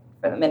midnight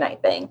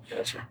thing.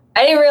 Gotcha.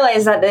 I didn't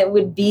realize that it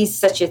would be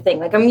such a thing.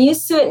 Like I'm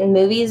used to it in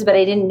movies, but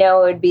I didn't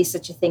know it would be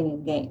such a thing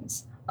in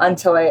games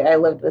until I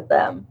lived with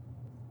them.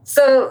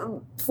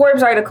 So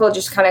Forbes article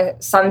just kind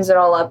of sums it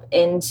all up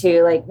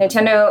into like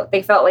Nintendo.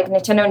 They felt like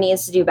Nintendo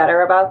needs to do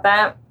better about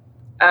that.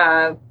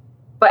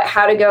 But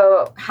how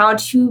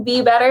to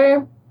be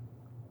better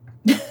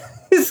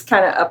is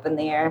kind of up in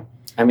the air.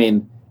 I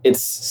mean,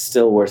 it's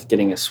still worth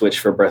getting a Switch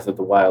for Breath of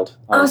the Wild.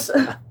 Also,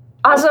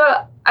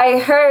 I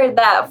heard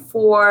that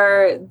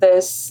for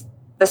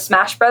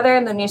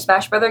the new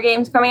Smash Brother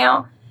games coming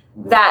out,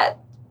 that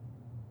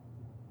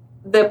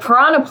the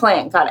Piranha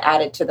Plant got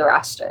added to the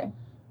roster.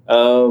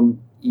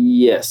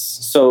 Yes.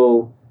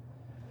 So,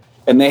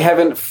 and they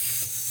haven't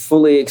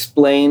fully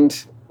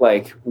explained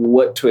like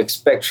what to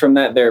expect from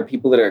that. There are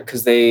people that are,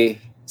 because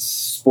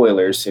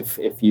spoilers, if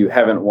you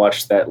haven't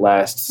watched that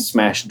last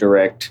Smash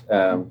Direct,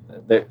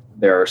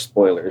 there are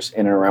spoilers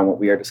in and around what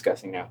we are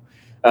discussing now.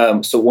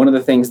 So one of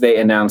the things they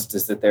announced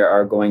is that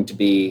there's going to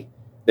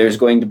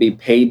be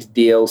paid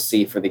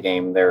DLC for the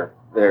game. They're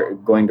they're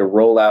going to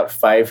roll out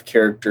 5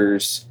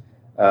 characters,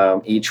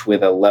 each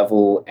with a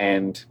level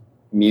and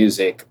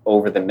music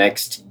over the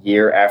next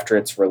year after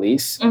its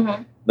release.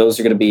 Mm-hmm. Those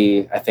are going to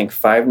be, I think,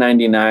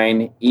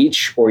 $5.99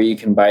 each, or you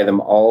can buy them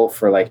all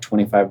for like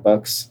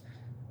 $25.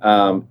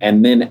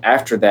 And then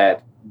after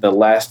that, the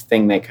last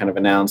thing they kind of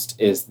announced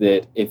is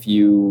that if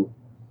you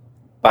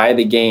buy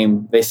the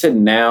game, they said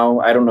now,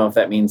 I don't know if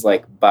that means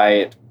like buy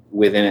it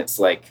within its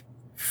like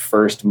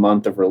first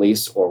month of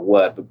release or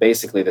what, but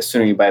basically the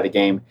sooner you buy the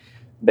game,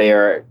 they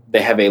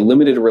have a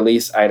limited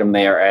release item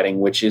they are adding,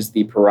 which is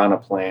the Piranha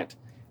Plant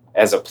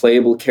as a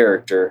playable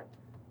character.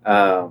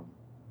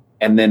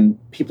 And then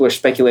people are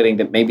speculating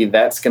that maybe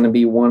that's going to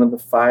be one of the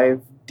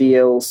 5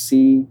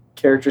 DLC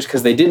characters,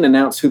 because they didn't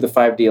announce who the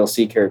 5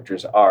 DLC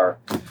characters are.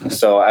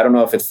 So I don't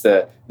know if it's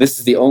this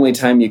is the only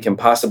time you can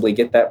possibly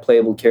get that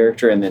playable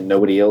character and then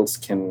nobody else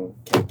can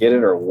get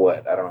it, or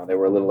what. I don't know. They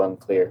were a little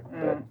unclear.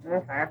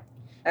 Okay.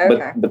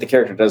 But the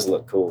character does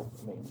look cool.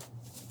 I mean,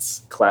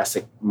 it's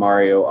classic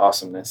Mario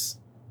awesomeness.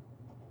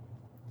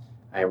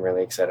 I am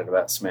really excited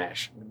about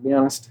Smash. To be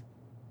honest,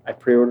 I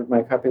pre-ordered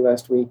my copy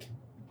last week.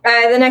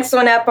 The next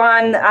one up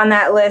on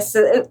that list.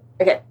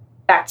 Okay,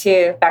 back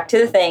to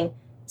the thing.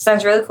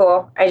 Sounds really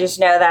cool. I just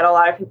know that a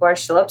lot of people are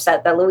still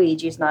upset that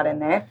Luigi's not in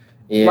there.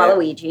 Yeah.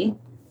 Waluigi.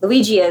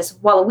 Luigi is.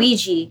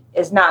 Waluigi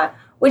is not.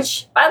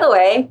 Which, by the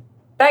way,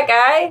 that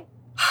guy,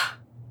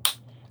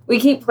 we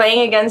keep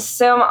playing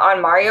against him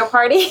on Mario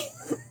Party.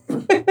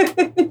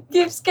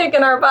 Keeps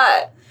kicking our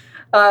butt.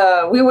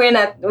 We win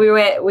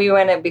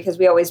it because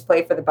we always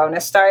play for the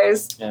bonus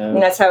stars,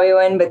 and that's how we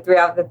win. But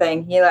throughout the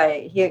thing,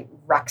 he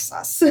wrecks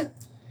us.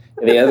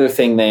 The other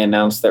thing they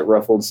announced that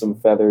ruffled some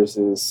feathers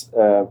is,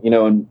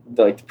 in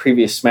the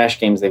previous Smash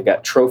games, they've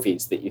got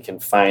trophies that you can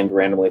find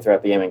randomly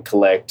throughout the game and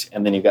collect,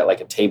 and then you've got like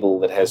a table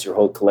that has your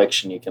whole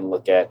collection you can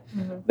look at.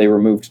 Mm-hmm. They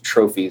removed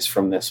trophies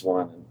from this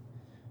one,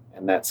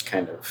 and that's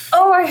kind of.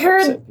 Oh, I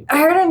heard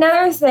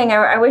another thing.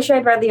 I wish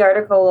I'd read the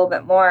article a little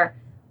bit more.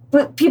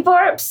 But people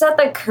are upset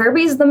that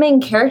Kirby's the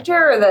main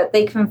character, or that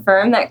they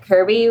confirmed that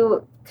Kirby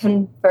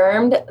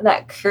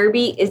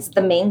is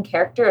the main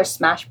character of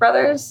Smash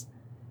Brothers.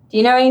 Do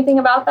you know anything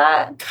about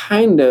that?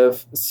 Kind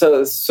of.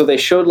 So they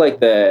showed like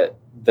the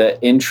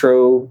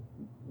intro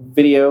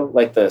video,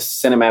 like the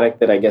cinematic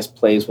that I guess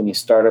plays when you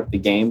start up the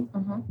game.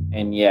 Mm-hmm.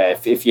 And yeah,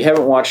 if you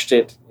haven't watched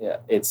it, yeah,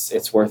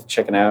 it's worth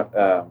checking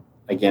out.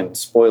 Again,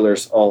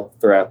 spoilers all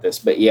throughout this,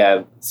 but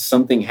yeah,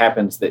 something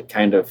happens that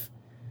kind of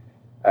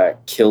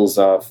kills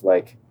off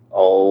like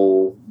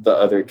all the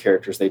other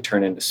characters. They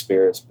turn into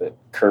spirits, but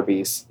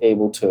Kirby's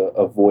able to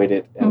avoid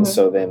it, and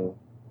so then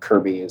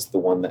Kirby is the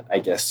one that I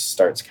guess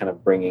starts kind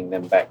of bringing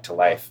them back to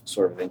life,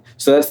 sort of thing.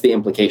 So that's the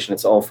implication.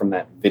 It's all from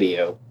that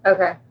video.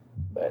 Okay.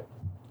 But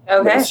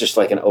it's just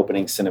like an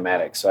opening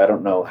cinematic, so I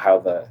don't know how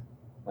the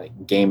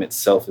game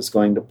itself is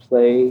going to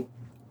play.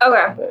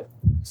 Okay. But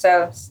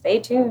so stay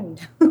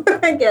tuned,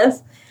 I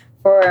guess,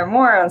 for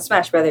more on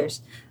Smash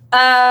Brothers.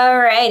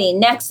 Alrighty,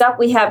 next up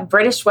we have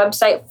British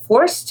website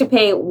forced to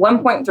pay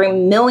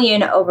 $1.3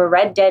 million over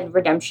Red Dead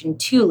Redemption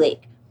 2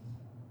 leak.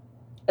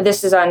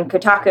 This is on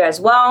Kotaku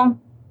as well.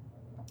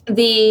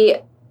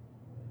 The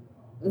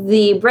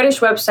British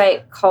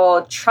website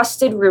called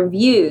Trusted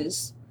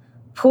Reviews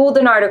pulled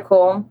an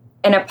article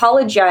and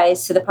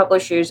apologized to the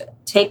publishers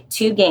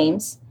Take-Two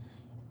Games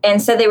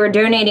and said they were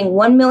donating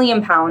 £1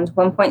 million,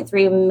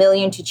 $1.3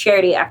 million to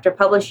charity after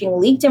publishing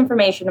leaked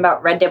information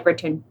about Red Dead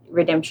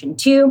Redemption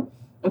 2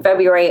 in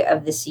February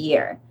of this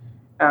year.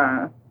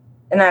 And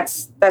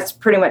that's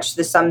pretty much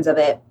the sums of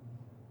it,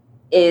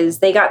 is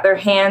they got their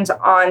hands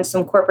on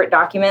some corporate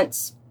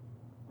documents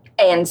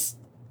and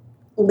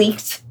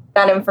leaked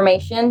that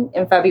information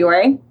in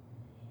February.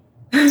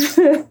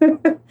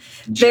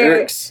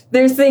 Jerks.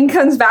 Their thing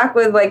comes back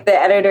with like the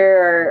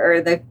editor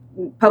or the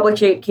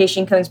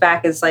publication comes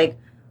back as like,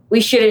 we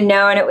should have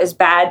known it was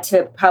bad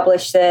to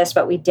publish this,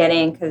 but we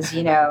didn't because,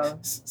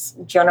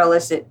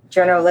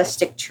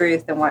 journalistic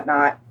truth and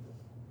whatnot.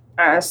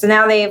 So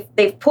now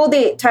they've pulled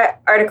the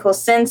article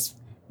since,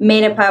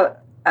 made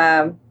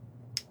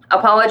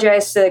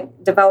apologized to the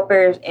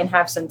developers, and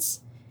have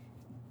since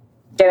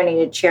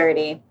donated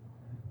charity.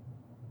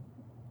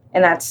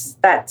 And that's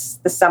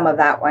the sum of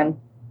that one.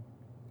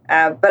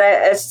 But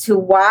as to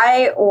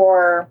why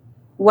or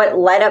what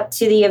led up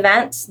to the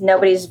event,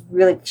 nobody's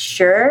really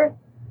sure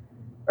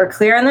or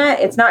clear on that.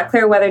 It's not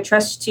clear whether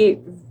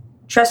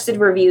Trusted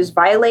Reviews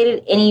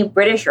violated any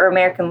British or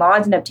American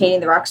laws in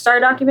obtaining the Rockstar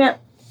document,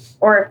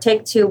 or if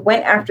Take-Two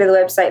went after the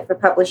website for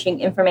publishing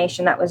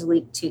information that was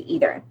leaked to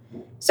either.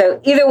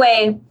 So either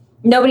way,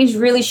 nobody's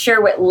really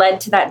sure what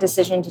led to that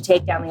decision to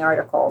take down the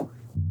article.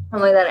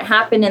 Only that it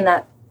happened and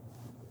that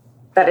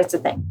it's a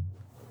thing.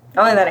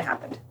 Only that it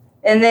happened.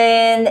 And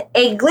then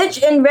a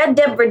glitch in Red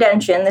Dead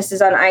Redemption, this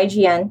is on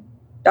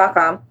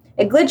IGN.com,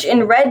 a glitch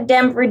in Red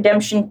Dead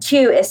Redemption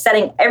 2 is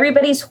setting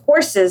everybody's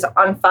horses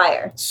on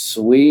fire.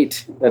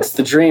 Sweet. That's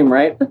the dream,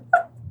 right?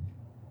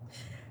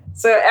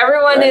 So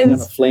everyone Riding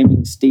is... on a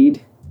flaming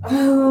steed.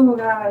 Oh,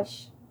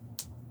 gosh.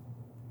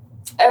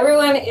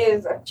 Everyone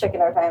is... I'm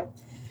checking our time.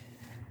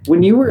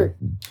 When you were,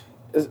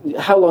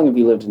 how long have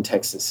you lived in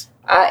Texas?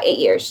 8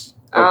 years.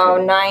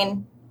 Okay.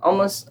 9,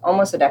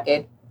 almost a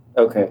decade.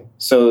 Okay,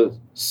 so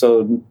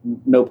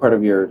no part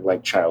of your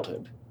like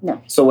childhood.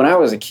 No. So when I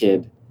was a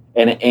kid,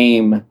 and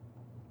AIM,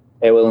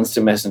 AOL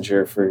Instant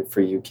Messenger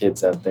for you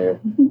kids out there,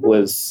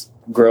 was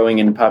growing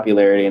in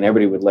popularity, and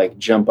everybody would like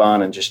jump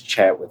on and just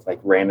chat with like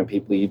random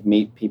people. You'd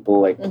meet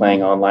people like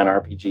playing online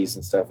RPGs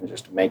and stuff, and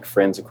just make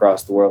friends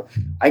across the world.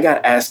 I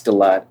got asked a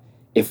lot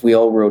if we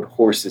all rode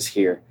horses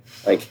here.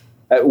 Like,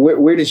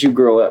 where did you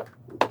grow up?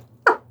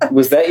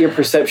 Was that your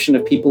perception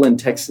of people in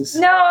Texas?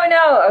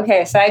 No.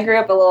 Okay, so I grew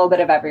up a little bit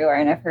of everywhere,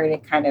 and I've heard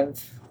it kind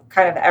of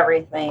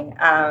everything.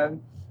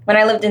 When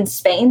I lived in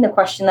Spain, the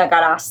question that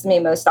got asked to me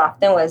most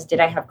often was, did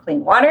I have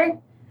clean water?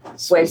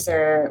 Where's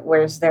there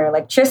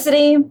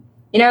electricity?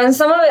 You know, and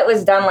some of it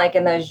was done like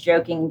in those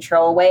joking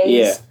troll ways.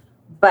 Yeah.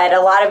 But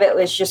a lot of it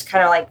was just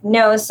kind of like,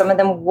 no, some of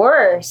them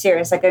were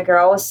serious. Like a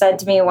girl said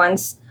to me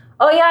once,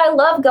 oh yeah, I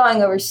love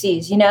going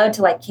overseas, you know,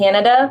 to like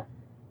Canada.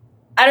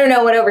 I don't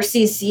know what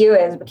overseas to you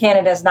is, but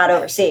Canada's not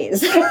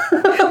overseas.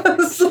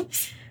 It's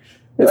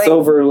like,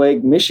 over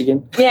Lake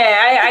Michigan.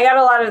 Yeah, I got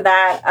a lot of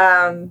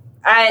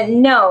that.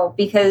 No,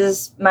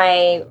 because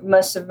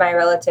most of my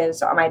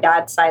relatives on my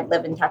dad's side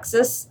live in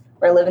Texas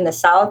or live in the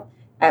South.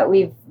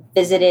 We've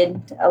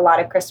visited a lot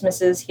of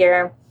Christmases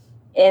here.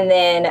 And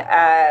then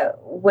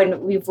when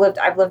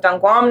I've lived on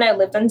Guam and I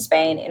lived in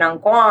Spain. And on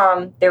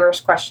Guam, there was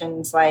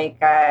questions like,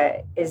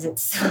 is it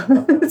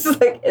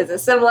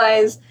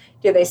civilized?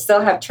 Do they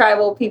still have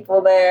tribal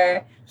people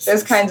there?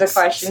 Those kinds of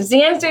questions.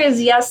 The answer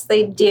is yes,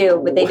 they do,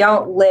 but they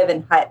don't live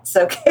in huts,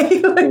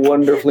 okay? Like,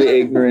 wonderfully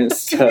ignorant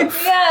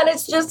stuff. Yeah, and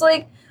it's just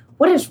like,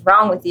 what is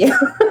wrong with you?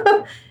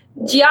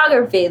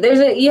 Geography.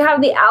 You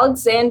have the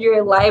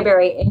Alexandria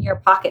Library in your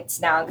pockets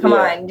now. Come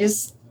on,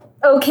 just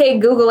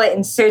Google it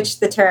and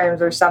search the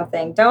terms or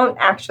something. Don't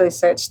actually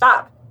search.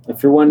 Stop.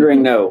 If you're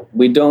wondering, no,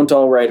 we don't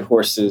all ride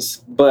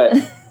horses, but,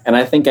 and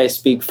I think I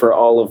speak for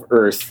all of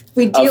Earth,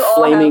 we do a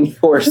flaming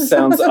horse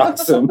sounds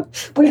awesome.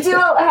 We do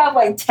have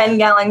like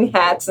 10-gallon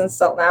hats and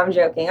stuff. No, I'm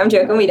joking.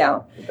 We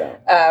don't.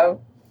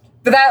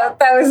 But that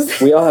was...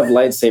 We all have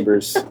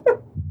lightsabers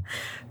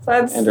So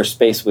and are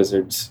space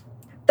wizards.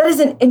 That is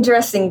an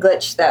interesting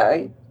glitch,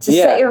 though. To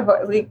set your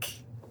horse, like...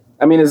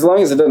 I mean, as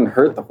long as it doesn't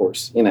hurt the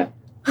horse, you know.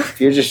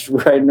 If you're just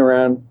riding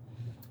around...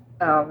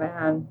 Oh,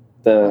 man.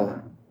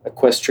 The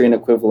equestrian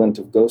equivalent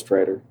of Ghost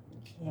Rider.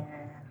 Yeah.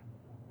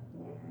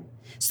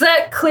 So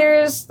that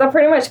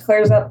pretty much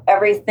clears up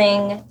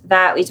everything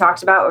that we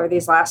talked about over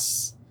this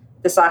last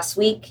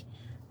week.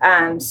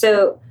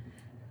 So...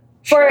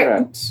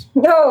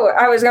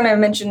 I was going to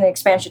mention the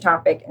expansion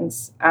topic. And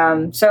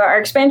so our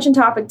expansion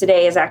topic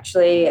today is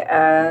actually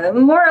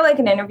more like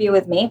an interview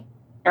with me.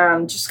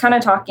 Just kind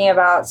of talking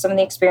about some of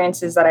the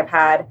experiences that I've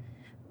had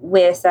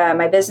with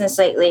my business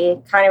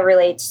lately. Kind of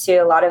relates to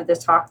a lot of the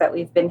talk that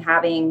we've been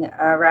having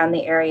around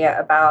the area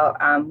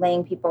about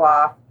laying people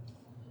off,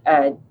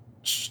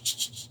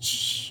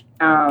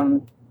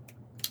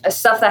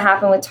 stuff that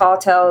happened with Tall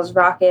Tales,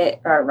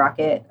 Rockstar,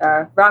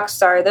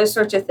 those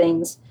sorts of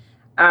things.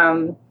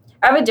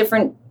 I have a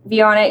different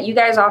view on it. You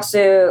guys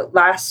also not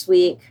last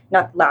week,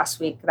 that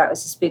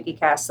was the Spooky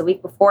Cast, the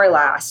week before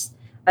last,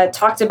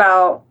 talked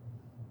about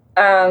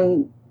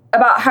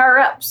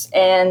higher-ups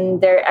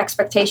and their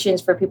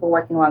expectations for people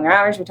working longer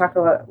hours. We talked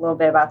a little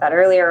bit about that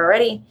earlier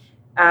already.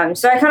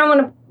 So I kind of want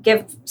to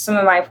give some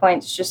of my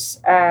points,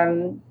 just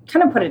kind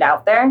of put it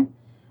out there,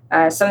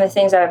 some of the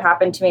things that have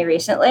happened to me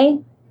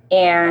recently.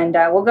 And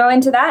we'll go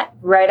into that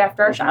right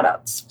after our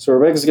shout-outs. So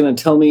Rebecca's going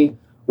to tell me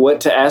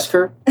what to ask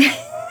her.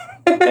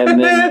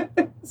 And then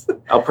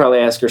I'll probably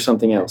ask her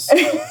something else.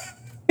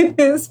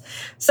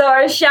 So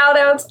our shout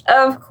outs,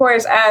 of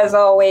course, as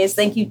always,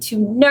 thank you to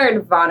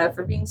Nerdvana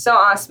for being so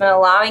awesome and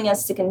allowing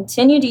us to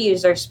continue to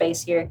use our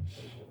space here.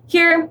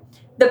 Here,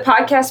 the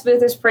podcast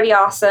booth is pretty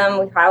awesome.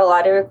 We have a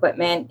lot of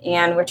equipment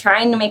and we're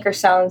trying to make our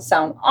sound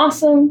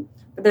awesome.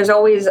 But there's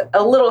always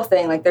a little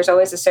thing, like there's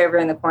always a server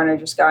in the corner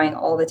just going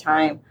all the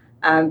time.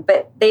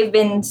 But they've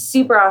been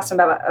super awesome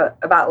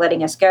about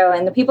letting us go.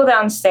 And the people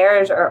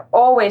downstairs are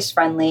always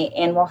friendly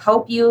and will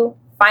help you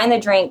find the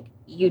drink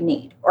you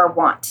need or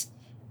want.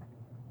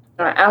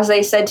 As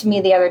they said to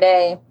me the other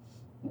day,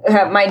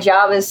 my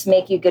job is to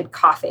make you good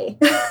coffee.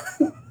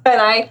 And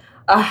I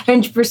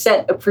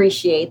 100%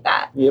 appreciate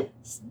that. Yep.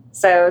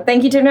 So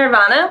thank you to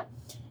Nerdvana.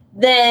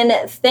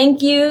 Then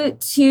thank you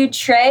to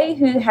Trey,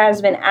 who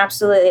has been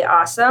absolutely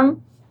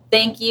awesome.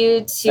 Thank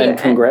you to... And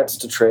congrats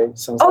to Trey.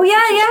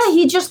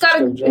 He just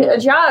got a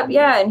job.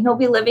 Yeah, and he'll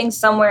be living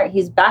somewhere.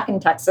 He's back in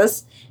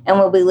Texas, and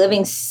will be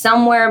living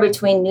somewhere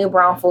between New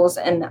Braunfels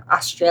and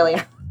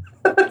Australia.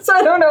 So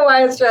I don't know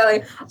why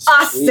Australia.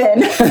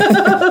 Austin.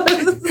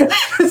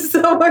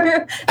 So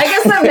I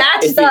guess that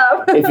matched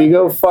up. If you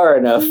go far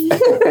enough.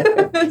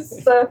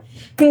 So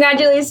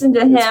congratulations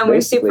to him.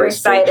 We're super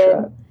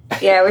excited.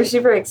 Yeah, we're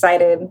super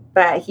excited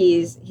that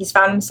he's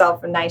found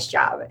himself a nice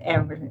job,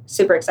 and we're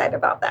super excited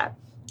about that.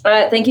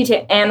 Thank you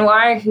to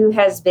Anwar, who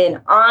has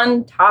been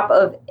on top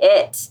of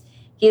it.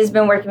 He's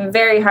been working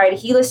very hard.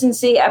 He listens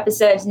to the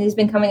episodes, and he's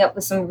been coming up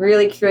with some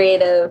really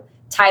creative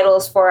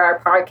titles for our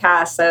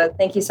podcast. So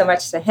thank you so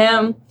much to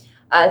him.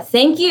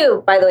 Thank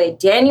you, by the way,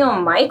 Daniel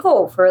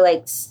Michael, for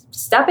like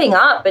stepping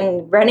up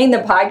and running the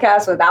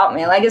podcast without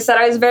me. Like I said,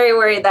 I was very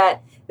worried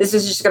that this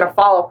was just going to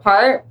fall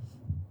apart.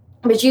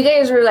 But you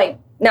guys were like,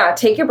 no,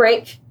 take your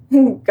break.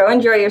 Go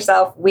enjoy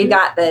yourself. We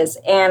got this.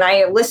 And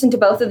I listened to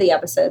both of the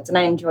episodes, and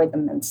I enjoyed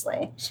them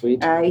immensely.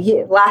 Sweet.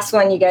 Last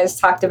one, you guys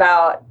talked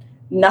about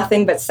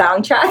nothing but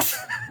soundtracks.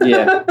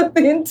 Yeah.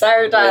 The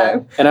entire time.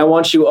 Yeah. And I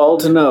want you all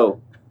to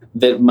know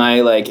that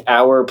my like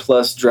hour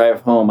plus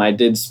drive home, I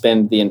did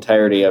spend the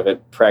entirety of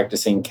it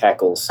practicing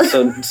cackles.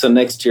 So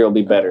next year will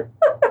be better.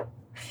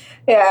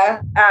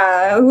 Yeah.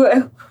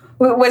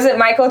 Was it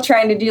Michael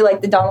trying to do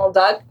like the Donald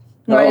Duck?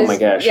 My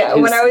gosh. Yeah.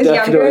 When I was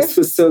younger, it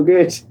was so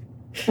good.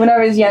 When I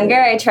was younger,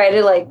 I tried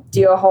to like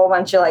do a whole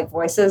bunch of like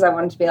voices. I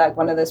wanted to be like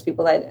one of those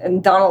people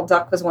and Donald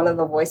Duck was one of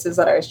the voices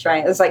that I was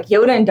trying. It was like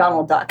Yoda and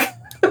Donald Duck.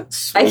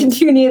 I can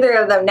do neither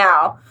of them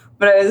now,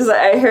 but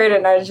I heard it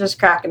and I was just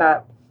cracking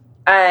up.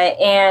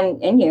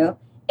 And you.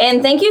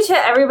 And thank you to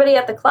everybody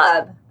at the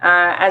club.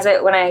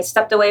 When I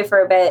stepped away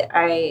for a bit,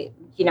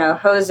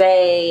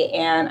 Jose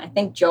and I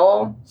think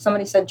Joel,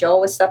 somebody said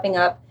Joel was stepping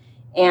up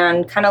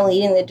and kind of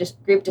leading the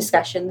group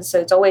discussions. So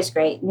it's always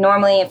great.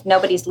 Normally, if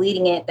nobody's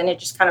leading it, then it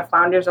just kind of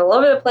flounders all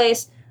over the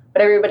place.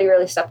 But everybody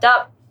really stepped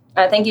up.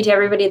 Thank you to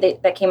everybody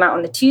that came out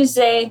on the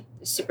Tuesday. It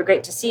was super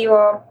great to see you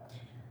all.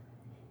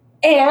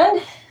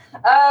 And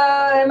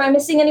am I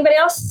missing anybody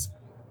else?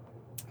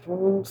 I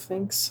don't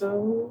think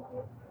so.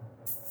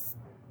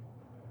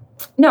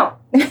 No,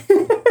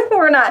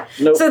 we're not.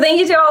 Nope. So thank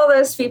you to all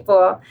those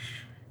people.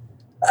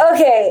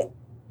 Okay.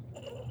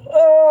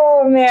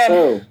 Oh, man.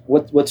 So,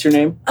 what's your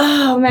name?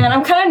 Oh, man,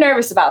 I'm kind of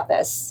nervous about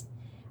this.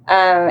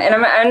 And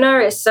I'm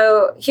nervous.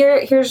 So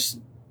here's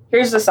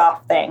the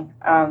soft thing.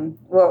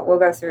 We'll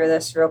go through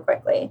this real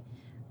quickly.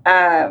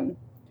 2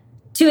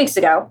 weeks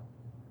ago,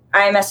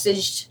 I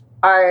messaged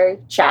our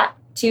chat.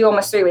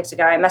 Almost 3 weeks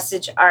ago, I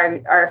messaged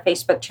our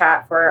Facebook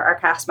chat for our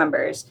cast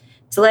members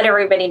to let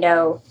everybody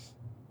know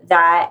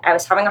that I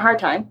was having a hard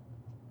time,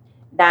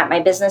 that my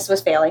business was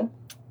failing,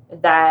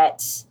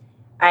 that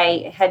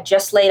I had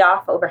just laid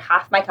off over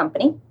half my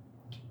company,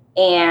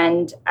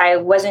 and I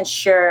wasn't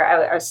sure.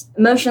 I was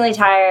emotionally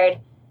tired,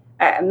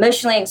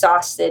 emotionally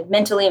exhausted,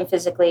 mentally and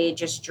physically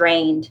just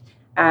drained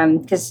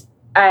because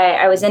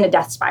I was in a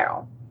death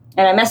spiral.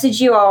 And I messaged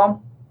you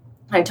all.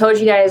 I told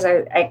you guys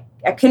I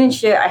couldn't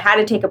shoot. I had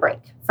to take a break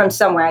from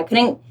somewhere. I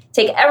couldn't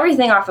take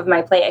everything off of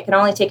my plate. I could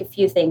only take a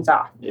few things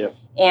off. Yeah.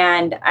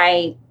 And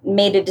I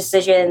made a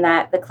decision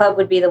that the club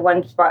would be the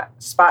one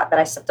spot that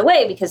I stepped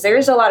away because there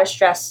is a lot of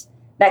stress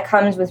that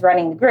comes with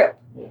running the group.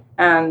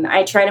 Yeah.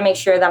 I try to make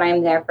sure that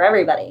I'm there for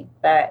everybody,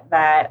 that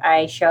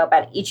I show up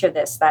at each of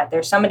this, that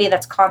there's somebody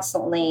that's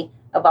constantly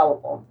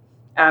available.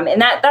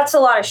 And that's a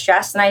lot of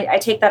stress, and I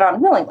take that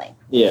on willingly.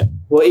 Yeah.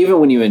 Well, even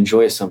when you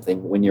enjoy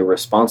something, when you're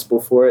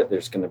responsible for it,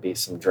 there's going to be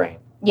some drain.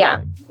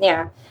 Yeah,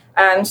 yeah.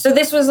 So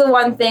this was the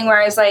one thing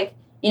where I was like,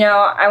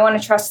 I want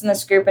to trust in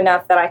this group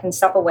enough that I can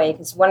step away.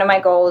 Because one of my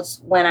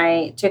goals when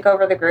I took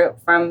over the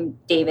group from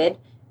David,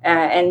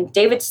 and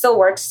David still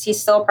works,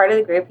 he's still a part of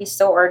the group, he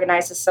still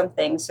organizes some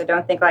things, so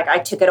don't think like I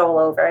took it all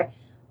over.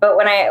 But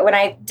when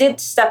I did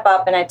step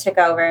up and I took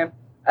over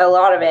a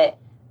lot of it,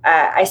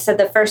 I said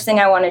the first thing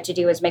I wanted to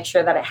do was make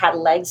sure that it had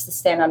legs to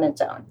stand on its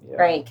own,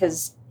 right?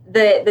 Because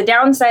the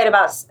downside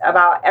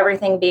about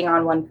everything being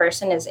on one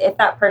person is if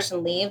that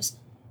person leaves,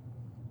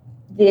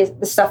 the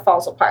stuff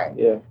falls apart.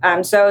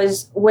 Yeah. So it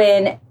was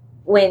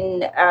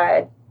when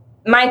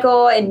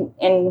Michael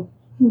and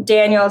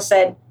Daniel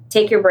said,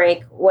 take your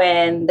break,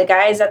 when the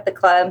guys at the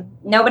club,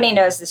 nobody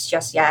knows this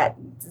just yet.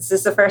 This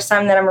is the first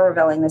time that I'm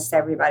revealing this to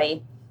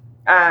everybody.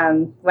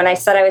 When I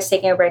said I was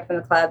taking a break from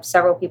the club,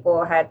 several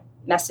people had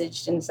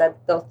messaged and said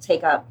they'll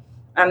take up.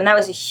 And that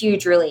was a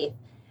huge relief.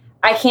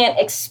 I can't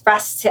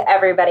express to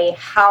everybody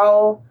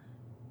how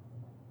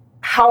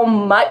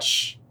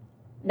much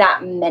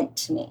that meant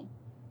to me.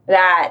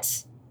 That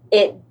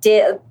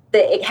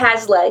it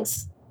has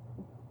legs.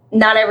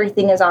 Not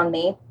everything is on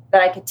me.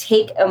 That I could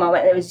take a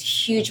moment. It was a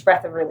huge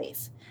breath of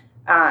relief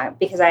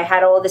because I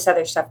had all this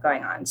other stuff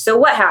going on. So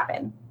what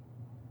happened?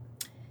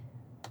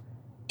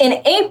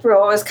 In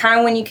April was kind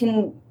of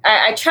when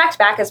I tracked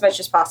back as much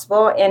as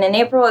possible. And in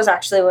April is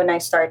actually when I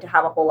started to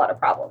have a whole lot of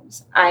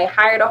problems. I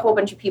hired a whole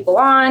bunch of people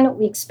on.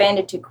 We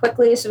expanded too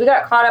quickly. So we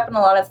got caught up in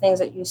a lot of things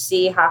that you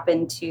see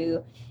happen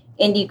to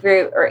indie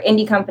group or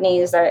indie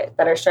companies that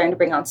are starting to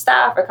bring on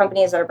staff, or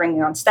companies that are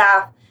bringing on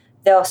staff.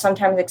 They'll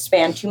sometimes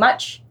expand too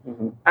much.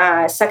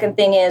 Mm-hmm. Second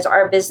thing is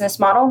our business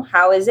model.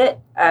 How is it?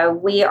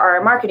 We are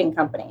a marketing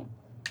company.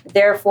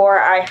 Therefore,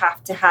 I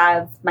have to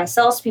have my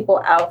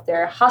salespeople out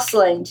there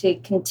hustling to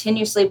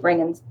continuously bring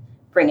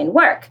in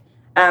work.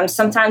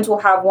 Sometimes we'll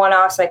have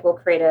one-offs, like we'll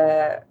create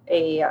a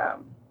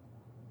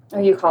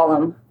what do you call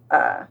them?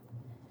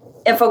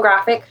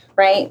 Infographic,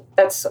 right?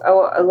 That's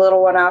a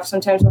little one-off.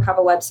 Sometimes we'll have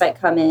a website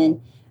come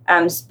in.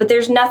 But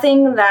there's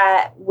nothing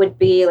that would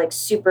be like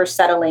super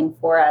settling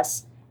for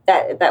us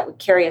that would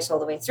carry us all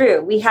the way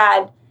through. We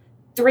had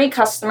 3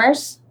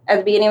 customers at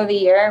the beginning of the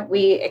year.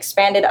 We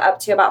expanded up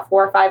to about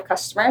 4 or 5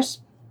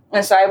 customers.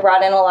 And so I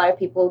brought in a lot of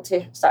people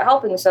to start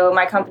helping. So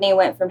my company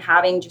went from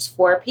having just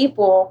 4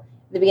 people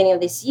at the beginning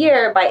of this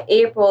year by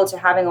April to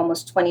having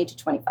almost 20 to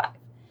 25.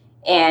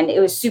 And it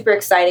was super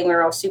exciting. We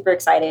were all super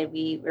excited.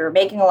 We were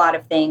making a lot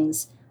of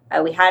things.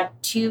 We had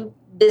 2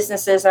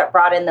 businesses that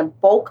brought in the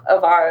bulk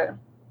of our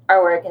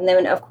work. And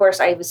then, of course,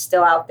 I was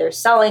still out there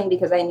selling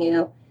because I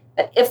knew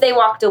that if they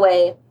walked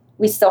away,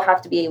 we still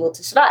have to be able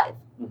to survive.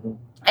 Mm-hmm.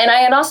 And I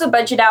had also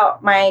budgeted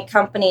out my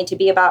company to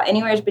be about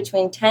anywhere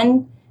between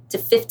 $10,000 to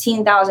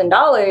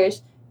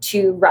 $15,000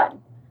 to run,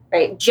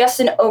 right? Just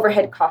in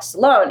overhead costs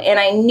alone. And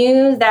I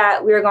knew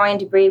that we were going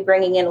to be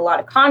bringing in a lot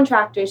of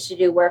contractors to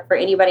do work for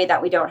anybody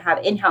that we don't have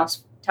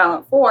in-house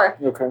talent for.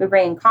 Okay. We're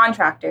bringing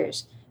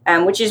contractors,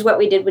 which is what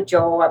we did with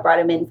Joel. I brought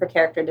him in for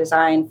character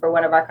design for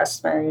one of our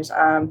customers.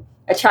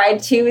 I tried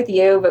to with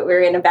you, but we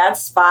were in a bad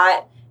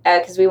spot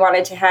because we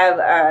wanted to have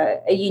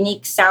a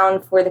unique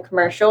sound for the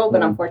commercial,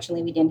 but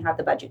unfortunately we didn't have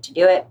the budget to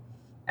do it.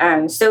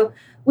 So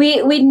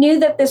we knew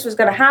that this was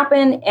going to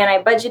happen, and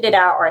I budgeted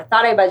out, or I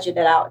thought I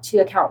budgeted out to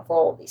account for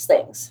all of these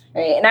things,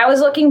 right? And I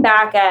was looking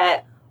back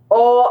at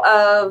all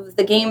of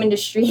the game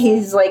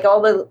industries, like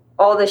all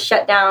the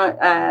shutdown,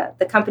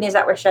 the companies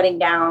that were shutting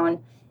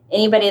down,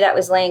 anybody that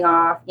was laying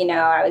off. You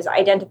know, I was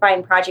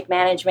identifying project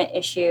management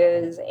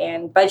issues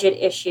and budget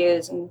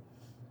issues and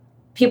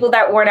people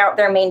that weren't out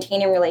there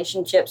maintaining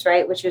relationships,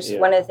 right? Which was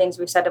one of the things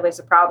we said was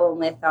a problem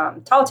with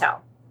Tall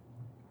Tale.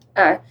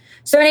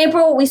 So in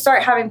April, we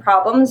start having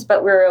problems,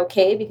 but we were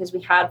okay because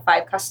we had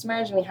 5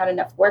 customers and we had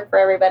enough work for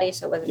everybody,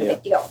 so it wasn't a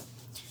big deal.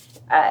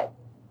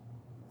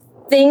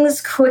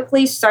 Things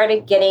quickly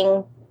started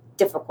getting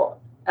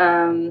difficult.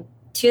 To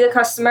the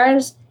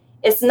customers,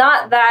 it's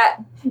not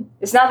that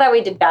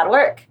we did bad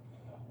work.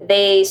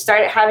 They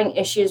started having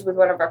issues with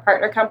one of our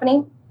partner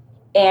company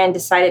and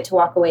decided to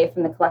walk away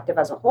from the collective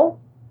as a whole.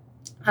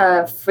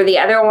 For the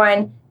other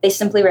one, they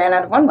simply ran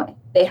out of runway.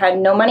 They had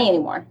no money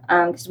anymore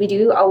because we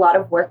do a lot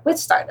of work with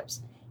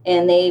startups,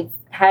 and they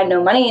had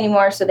no money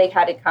anymore, so they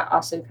had to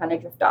also kind of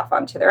drift off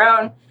onto their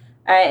own.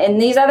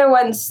 And these other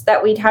ones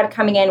that we'd had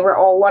coming in were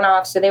all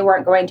one-off, so they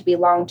weren't going to be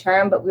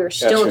long-term, but we were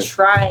still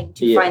trying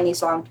to find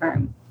these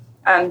long-term.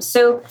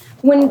 So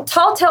when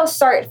Tall Tale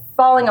started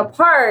falling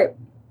apart,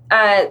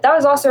 that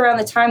was also around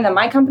the time that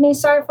my company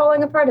started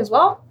falling apart as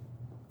well.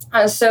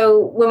 So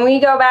when we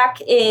go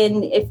back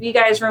in, if you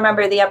guys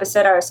remember the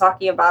episode I was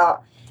talking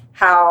about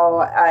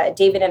how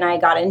David and I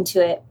got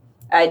into it,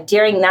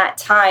 during that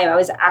time, I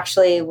was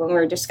actually, when we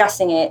were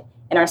discussing it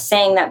and are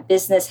saying that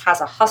business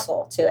has a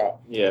hustle to it.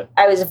 Yeah.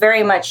 I was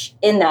very much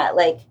in that.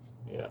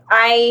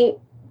 I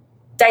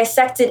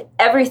dissected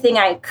everything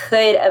I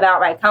could about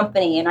my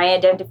company, and I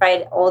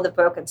identified all the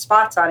broken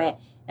spots on it,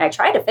 and I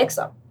tried to fix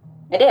them.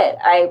 I did.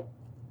 I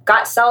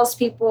got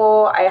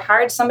salespeople. I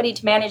hired somebody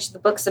to manage the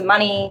books and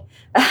money.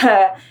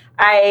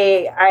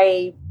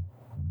 I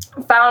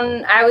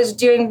found I was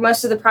doing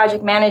most of the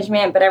project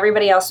management, but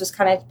everybody else was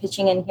kind of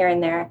pitching in here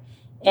and there,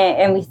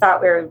 and we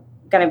thought we were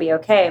going to be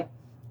okay.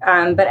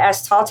 But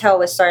as Tall Tale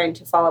was starting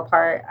to fall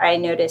apart, I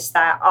noticed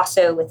that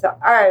also with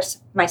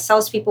ours, my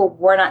salespeople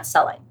were not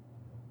selling.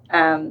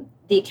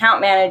 The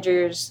account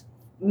managers,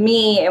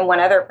 me and one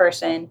other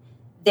person,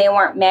 they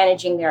weren't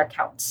managing their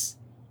accounts.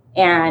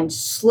 And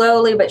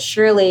slowly but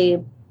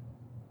surely,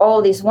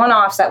 all these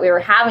one-offs that we were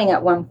having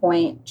at one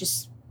point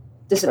just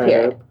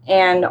disappeared.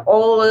 And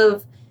all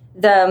of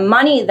the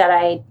money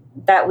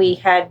that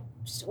we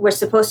were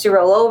supposed to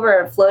roll over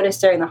and float us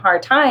during the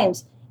hard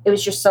times, it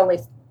was just suddenly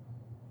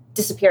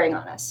disappearing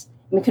on us.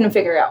 And we couldn't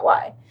figure out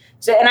why.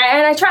 So, and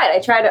I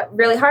tried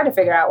really hard to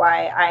figure out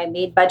why. I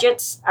made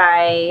budgets.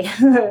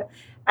 I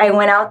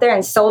went out there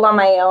and sold on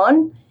my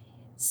own,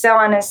 so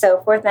on and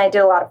so forth. And I did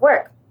a lot of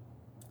work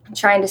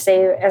trying to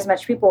save as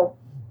much people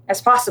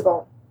as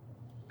possible.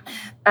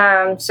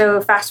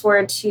 So fast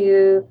forward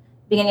to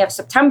beginning of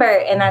September,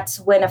 and that's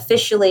when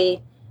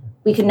officially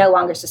we could no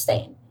longer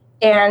sustain.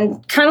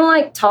 And kind of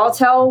like Tall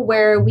Tale,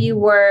 where we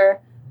were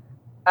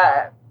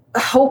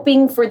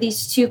hoping for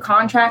these 2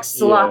 contracts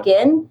to lock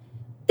in,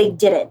 they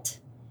didn't.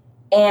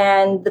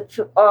 And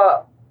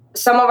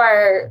some of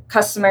our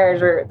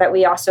customers that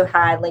we also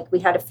had, like we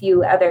had a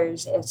few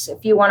others, it's a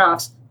few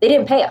one-offs, they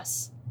didn't pay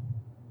us.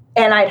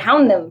 And I'd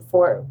hound them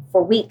for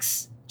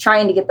weeks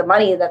trying to get the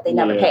money that they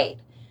never paid.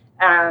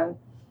 And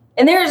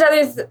there's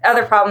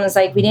other problems,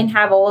 like we didn't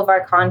have all of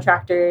our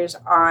contractors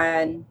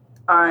on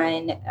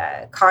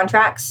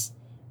contracts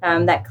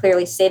that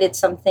clearly stated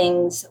some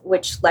things,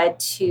 which led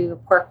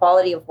to poor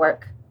quality of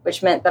work,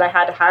 which meant that I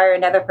had to hire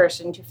another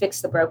person to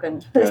fix the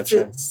broken,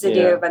 to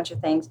do a bunch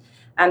of things.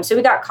 So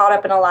we got caught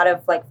up in a lot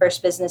of like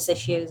first business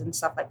issues and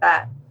stuff like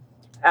that.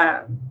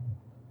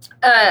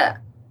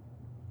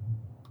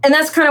 And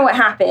that's kind of what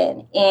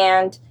happened.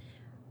 And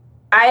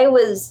I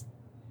was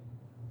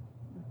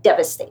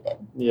devastated.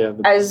 Yeah.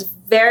 I was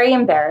very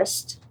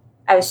embarrassed.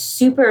 I was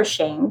super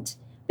ashamed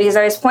because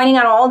I was pointing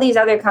out all these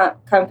other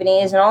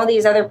companies and all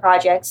these other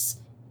projects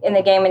in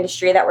the game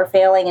industry that were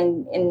failing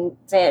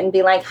and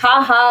be like,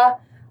 ha,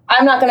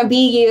 I'm not going to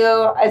be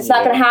you. It's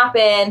not going to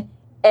happen.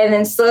 And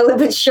then slowly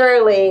but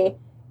surely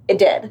it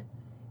did.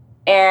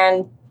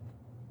 And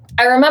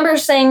I remember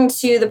saying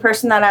to the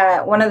person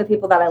one of the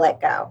people that I let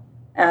go,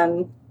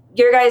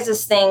 your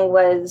guys' thing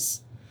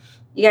was,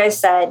 you guys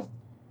said,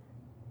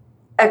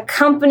 a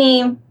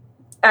company,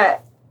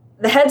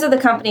 the heads of the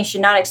company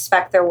should not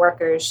expect their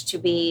workers to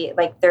be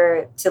like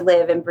to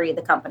live and breathe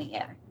the company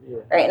air. Yeah.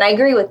 Right. And I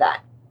agree with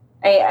that.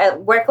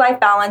 Work-life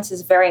balance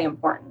is very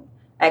important,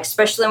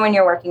 especially when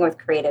you're working with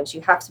creatives.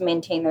 You have to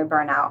maintain their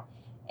burnout.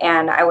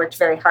 And I worked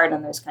very hard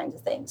on those kinds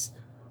of things.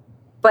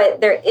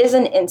 But there is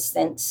an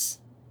instance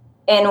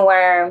in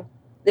where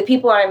the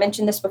people, I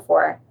mentioned this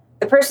before,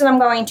 the person I'm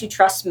going to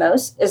trust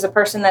most is a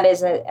person that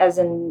is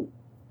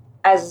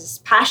as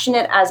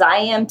passionate as I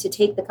am to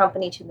take the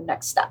company to the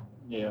next step.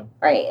 Yeah.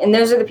 Right. And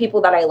those are the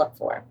people that I look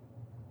for.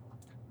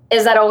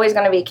 Is that always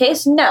going to be the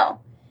case? No.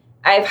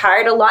 I've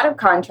hired a lot of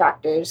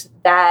contractors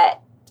that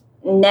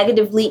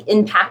negatively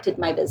impacted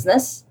my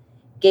business,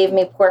 gave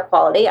me poor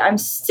quality. I'm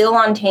still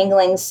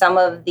untangling some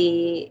of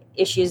the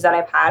issues that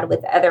I've had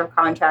with other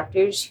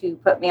contractors who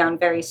put me on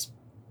very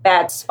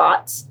bad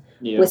spots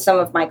with some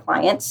of my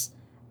clients.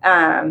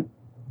 And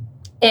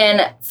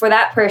for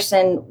that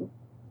person,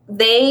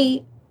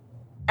 they,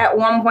 at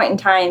one point in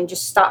time,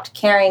 just stopped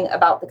caring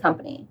about the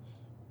company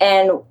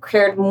and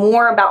cared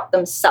more about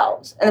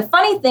themselves. And the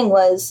funny thing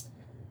was,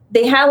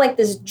 they had like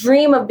this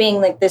dream of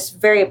being like this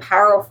very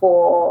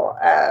powerful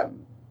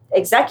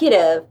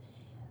executive.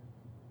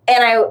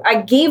 And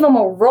I gave them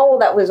a role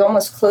that was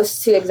almost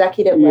close to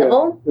executive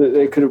level.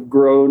 They could have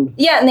grown.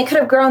 Yeah, and they could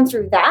have grown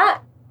through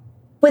that,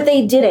 but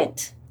they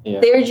didn't.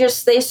 Yeah.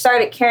 They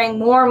started caring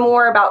more and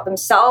more about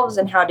themselves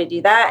and how to do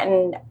that.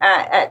 And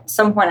at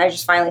some point, I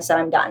just finally said,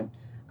 I'm done.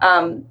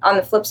 On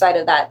the flip side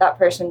of that, that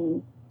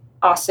person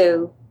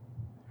also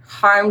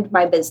harmed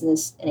my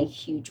business in a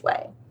huge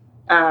way.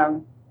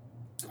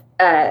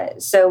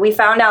 So we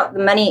found out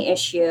the money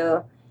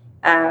issue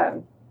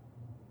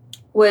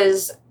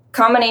was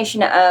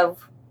combination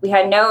of we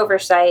had no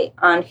oversight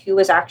on who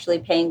was actually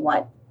paying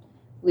what.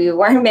 We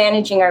weren't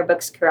managing our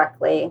books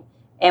correctly,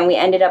 and we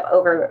ended up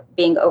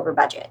being over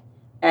budget.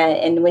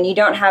 And when you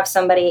don't have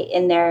somebody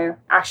in there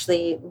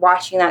actually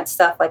watching that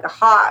stuff like a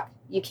hawk,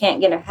 you can't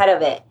get ahead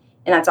of it.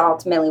 And that's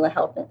ultimately what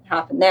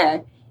happened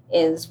there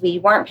is we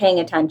weren't paying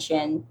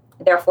attention.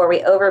 Therefore,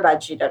 we over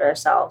budgeted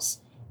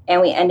ourselves,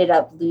 and we ended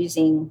up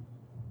losing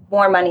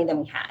more money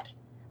than we had.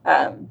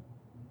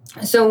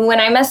 So when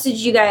I messaged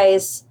you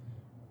guys,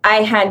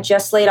 I had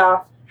just laid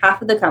off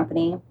half of the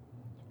company.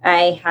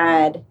 I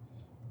had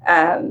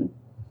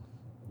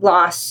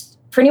lost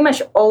pretty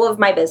much all of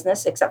my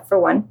business except for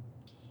one.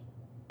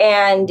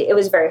 And it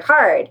was very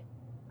hard.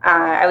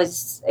 I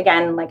was,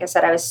 again, like I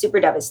said, I was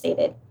super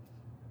devastated,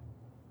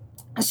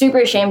 super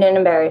ashamed and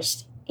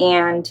embarrassed,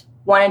 and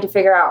wanted to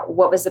figure out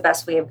what was the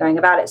best way of going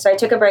about it. So I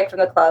took a break from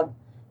the club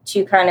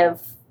to kind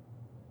of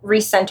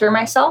recenter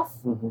myself.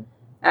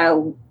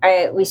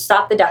 Mm-hmm. We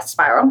stopped the death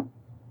spiral,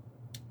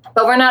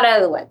 but we're not out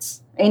of the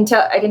woods. I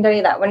can tell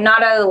you that we're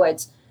not out of the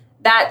woods.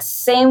 That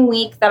same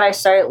week that I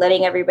started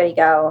letting everybody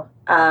go,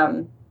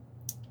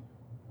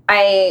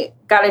 I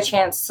got a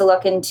chance to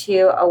look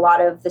into a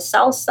lot of the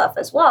sales stuff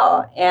as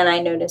well. And I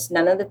noticed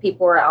none of the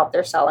people were out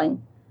there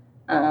selling.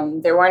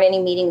 There weren't any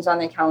meetings on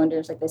their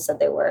calendars like they said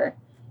they were.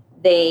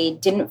 They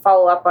didn't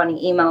follow up on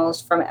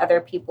emails from other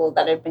people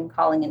that had been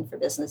calling in for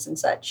business and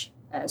such.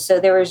 So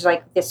there was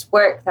like this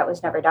work that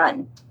was never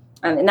done.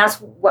 And that's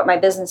what my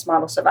business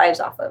model survives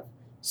off of.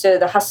 So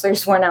the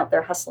hustlers weren't out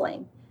there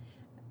hustling.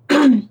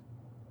 And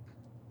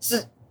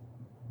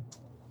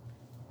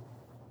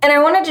I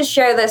wanted to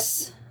share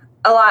this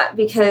a lot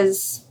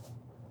because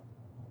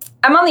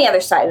I'm on the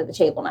other side of the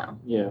table now.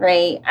 Yeah.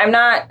 Right? I'm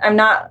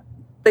not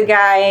the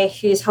guy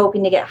who's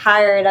hoping to get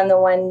hired. I'm the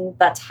one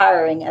that's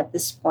hiring at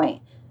this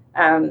point.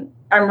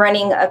 I'm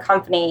running a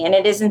company, and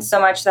it isn't so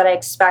much that I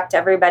expect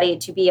everybody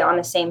to be on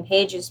the same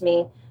page as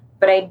me,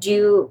 but I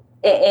do,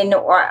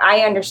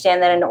 I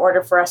understand that in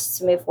order for us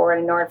to move forward,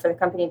 in order for the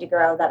company to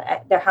grow,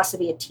 that there has to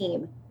be a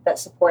team that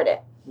support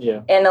it.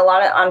 Yeah. And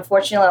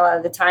unfortunately, a lot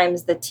of the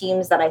times, the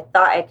teams that I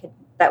thought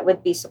that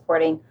would be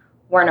supporting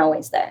weren't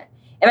always there.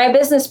 And my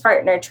business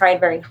partner tried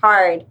very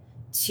hard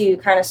to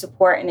kind of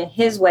support in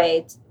his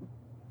way,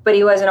 but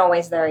he wasn't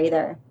always there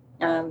either.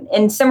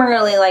 And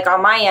similarly, like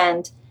on my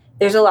end,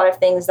 there's a lot of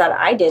things that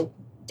I did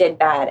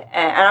bad.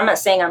 And I'm not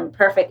saying I'm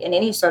perfect in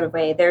any sort of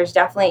way. There's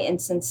definitely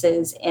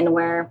instances in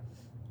where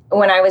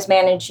when I was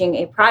managing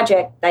a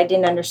project, I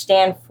didn't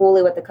understand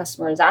fully what the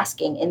customer was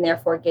asking and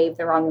therefore gave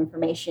the wrong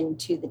information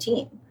to the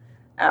team.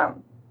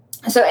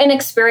 So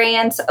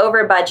inexperience,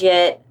 over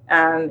budget,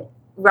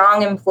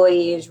 wrong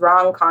employees,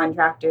 wrong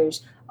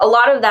contractors, a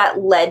lot of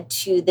that led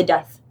to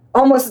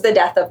almost the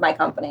death of my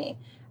company.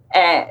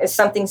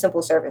 Something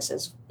Simple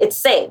Services. It's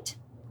saved.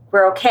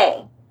 We're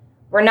okay.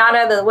 We're not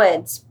out of the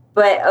woods.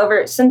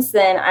 But since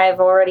then, I've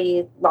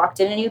already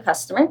locked in a new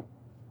customer.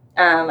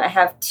 I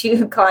have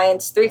 3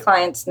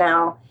 clients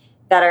now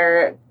that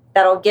are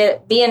that'll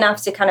be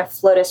enough to kind of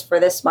float us for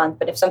this month.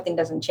 But if something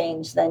doesn't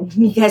change, then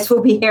you guys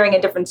will be hearing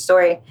a different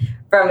story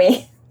from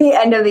me the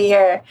end of the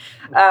year.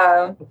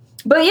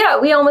 But yeah,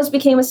 we almost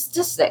became a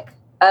statistic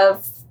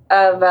of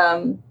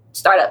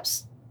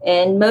startups,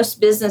 and most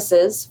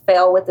businesses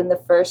fail within the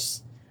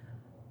first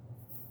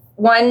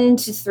 1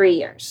 to 3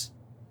 years.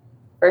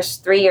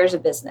 First 3 years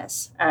of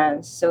business.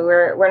 So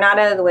we're not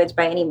out of the woods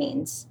by any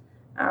means,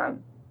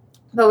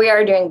 but we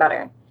are doing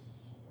better.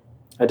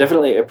 I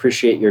definitely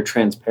appreciate your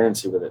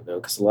transparency with it, though,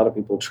 because a lot of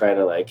people try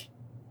to like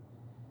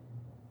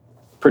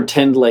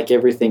pretend like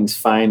everything's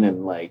fine,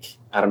 and like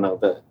I don't know,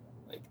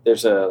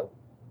 there's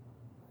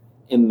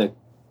in the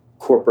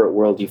corporate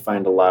world you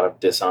find a lot of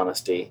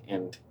dishonesty,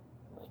 and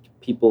like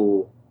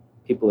people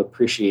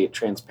appreciate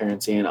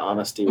transparency and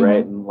honesty,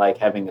 right? And like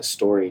having a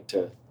story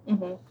to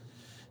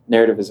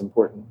narrative is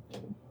important.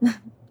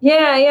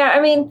 Yeah.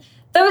 I mean,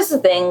 that was the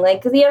thing.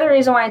 Like the other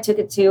reason why I took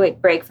a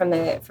 2-week break from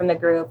the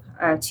group,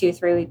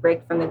 2-3 week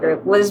break from the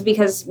group, was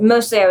because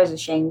mostly I was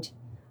ashamed.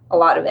 A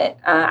lot of it.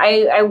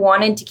 I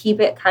wanted to keep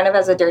it kind of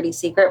as a dirty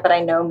secret, but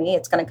I know me,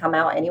 it's going to come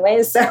out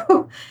anyways.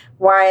 So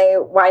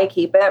why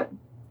keep it?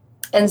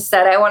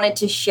 Instead, I wanted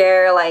to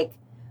share like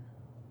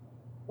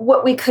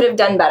what we could have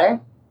done better.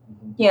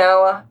 You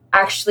know,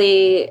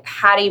 actually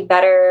had a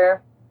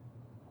better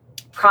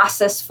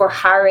process for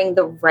hiring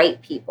the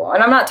right people.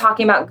 And I'm not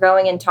talking about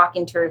going and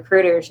talking to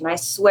recruiters. And I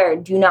swear,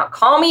 do not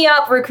call me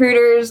up,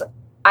 recruiters.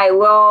 I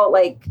will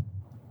like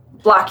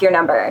block your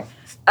number.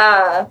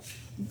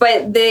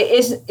 But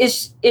the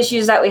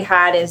issues that we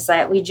had is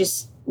that we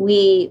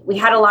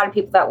had a lot of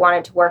people that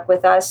wanted to work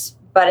with us,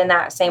 but in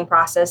that same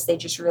process, they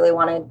just really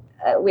wanted,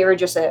 we were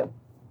just a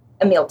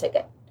meal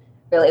ticket,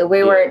 really.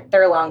 We weren't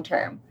there long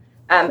term.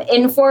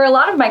 And for a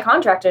lot of my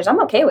contractors,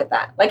 I'm okay with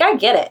that. Like, I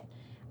get it.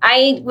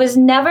 I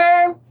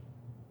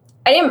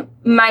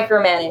didn't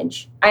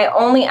micromanage. I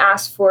only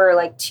asked for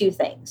like 2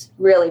 things,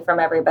 really, from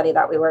everybody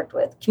that we worked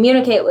with.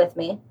 Communicate with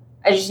me.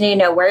 I just need to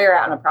know where you're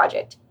at on a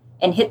project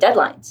and hit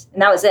deadlines.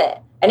 And that was it.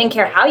 I didn't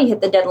care how you hit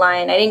the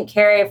deadline. I didn't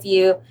care if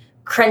you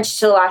crunched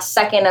to the last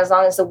second, as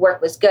long as the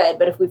work was good.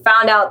 But if we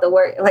found out the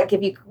work, like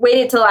if you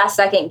waited till the last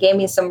second, gave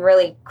me some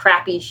really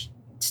crappy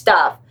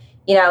stuff,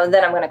 you know,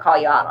 then I'm going to call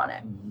you out on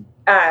it.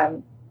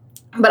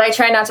 But I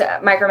try not to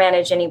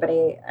micromanage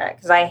anybody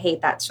because I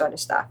hate that sort of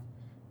stuff.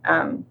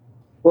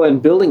 Well,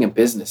 and building a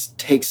business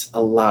takes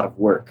a lot of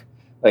work.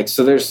 Like,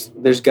 so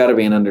there's got to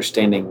be an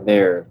understanding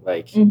there,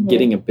 like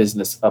getting a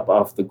business up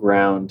off the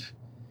ground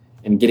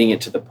and getting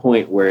it to the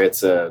point where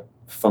it's a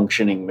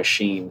functioning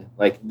machine.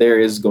 Like, there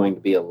is going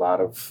to be a lot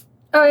of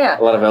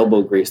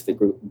elbow grease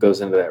that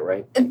goes into that,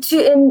 right?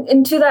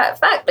 To that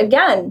fact,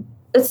 again,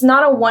 it's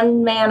not a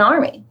one-man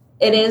army.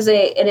 It is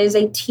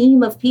a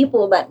team of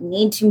people that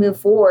need to move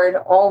forward,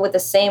 all with the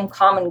same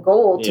common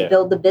goal to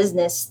build the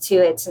business to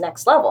its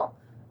next level,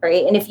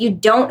 right? And if you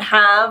don't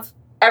have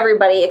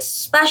everybody,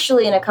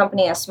 especially in a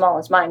company as small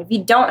as mine, if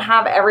you don't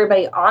have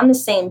everybody on the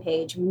same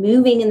page,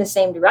 moving in the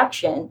same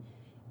direction,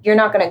 you're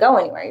not going to go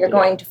anywhere. You're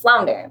going to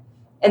flounder.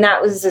 And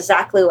that was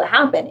exactly what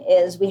happened.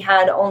 Is we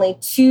had only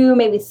 2,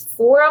 maybe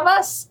 4 of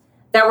us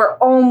that were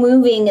all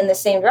moving in the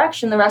same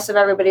direction. The rest of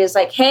everybody is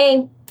like,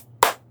 hey,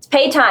 it's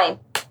pay time.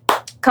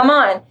 Come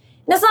on. And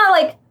it's not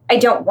like I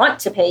don't want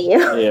to pay you.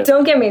 Yeah.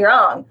 Don't get me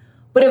wrong.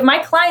 But if my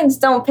clients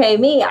don't pay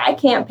me, I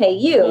can't pay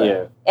you.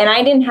 Yeah. And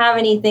I didn't have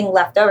anything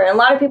left over. And a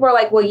lot of people are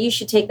like, well, you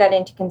should take that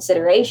into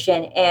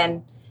consideration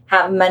and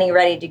have money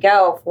ready to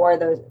go for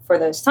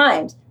those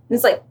times. And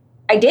it's like,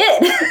 I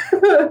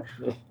did.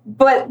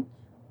 But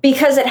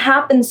because it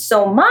happens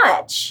so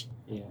much,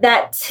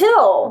 that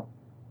till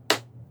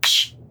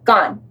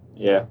gone.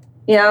 Yeah.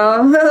 You know,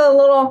 a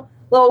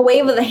little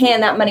wave of the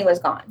hand, that money was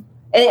gone.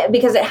 And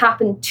because it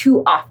happened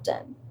too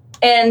often.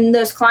 And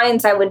those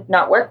clients I would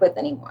not work with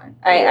anymore.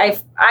 I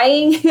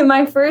in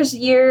my first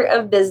year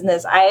of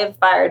business, I have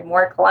fired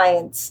more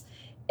clients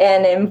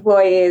and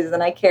employees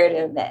than I care to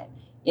admit.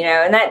 You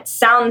know, and that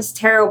sounds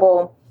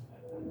terrible,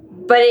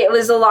 but it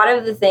was a lot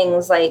of the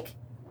things like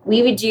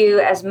we would do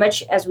as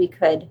much as we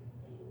could,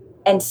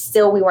 and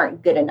still we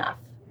weren't good enough.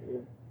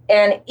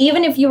 And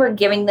even if you were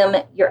giving them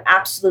your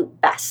absolute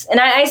best,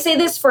 and I say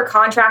this for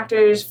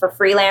contractors, for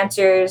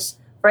freelancers,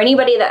 for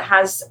anybody that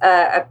has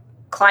a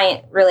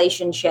client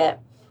relationship,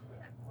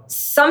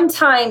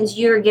 sometimes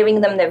you're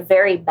giving them their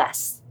very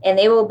best and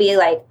they will be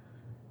like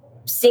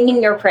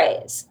singing your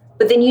praise,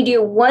 but then you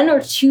do 1 or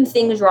 2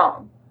 things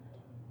wrong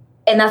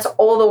and that's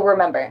all they'll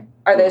remember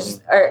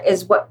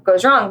is what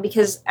goes wrong.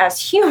 Because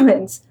as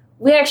humans,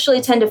 we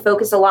actually tend to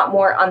focus a lot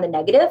more on the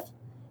negative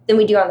than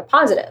we do on the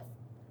positive.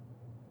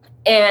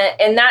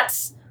 And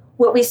that's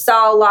what we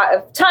saw a lot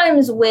of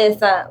times with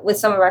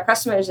some of our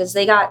customers, is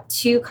they got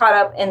too caught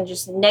up in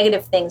just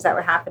negative things that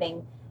were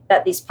happening,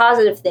 that these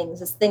positive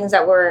things, as things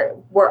that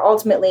were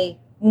ultimately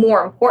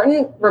more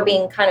important, were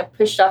being kind of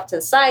pushed off to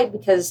the side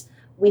because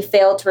we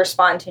failed to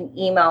respond to an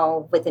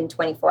email within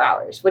 24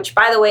 hours, which,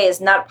 by the way, is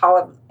not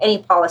any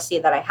policy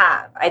that I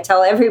have. I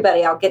tell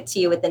everybody I'll get to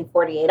you within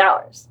 48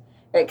 hours,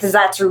 right? Because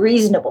that's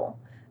reasonable.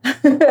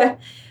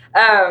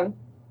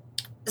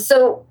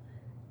 So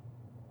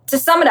to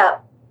sum it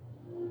up,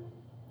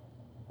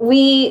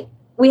 we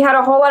had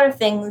a whole lot of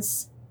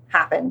things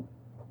happen.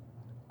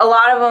 A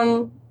lot of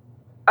them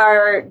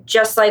are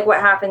just like what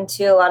happened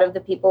to a lot of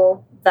the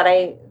people that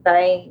I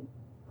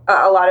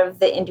a lot of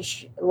the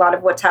industry, a lot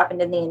of what's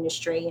happened in the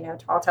industry,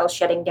 Tall Tales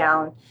shutting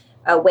down,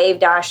 Wave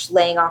Dash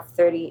laying off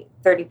 30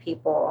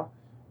 people,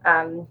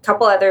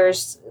 couple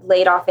others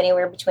laid off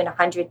anywhere between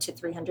 100 to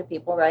 300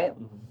 people, right?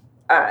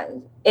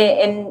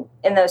 In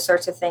those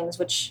sorts of things,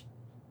 which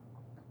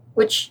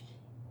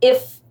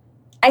if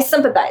I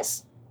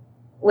sympathize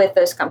with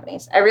those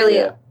companies, I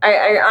really,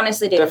 I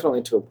honestly do.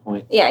 Definitely to a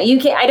point. Yeah, you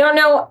can. I don't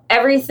know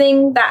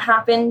everything that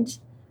happened.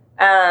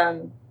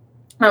 I'm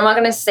not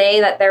going to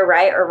say that they're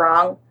right or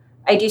wrong.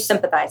 I do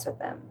sympathize with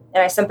them.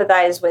 And I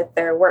sympathize with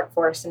their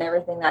workforce and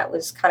everything that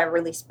was kind of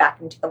released back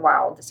into the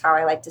wild. Is how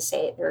I like to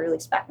say it. They're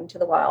released back into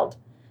the wild.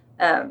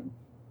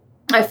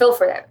 I feel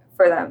for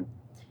them.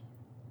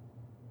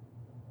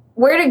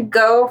 Where to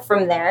go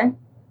from there?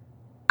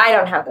 I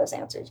don't have those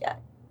answers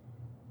yet.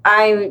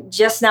 I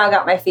just now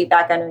got my feet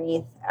back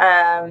underneath.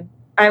 I'm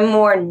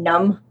more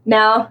numb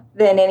now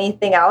than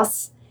anything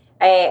else.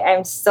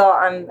 And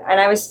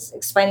I was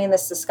explaining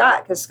this to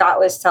Scott because Scott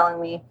was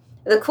telling me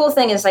the cool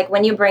thing is like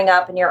when you bring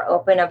up and you're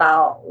open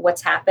about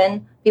what's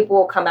happened, people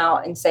will come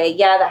out and say,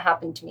 yeah, that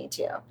happened to me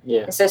too.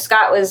 Yeah. And so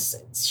Scott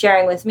was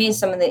sharing with me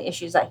some of the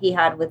issues that he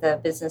had with a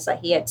business that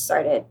he had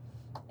started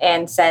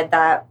and said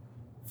that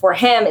for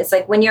him, it's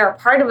like when you're a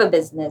part of a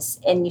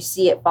business and you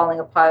see it falling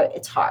apart,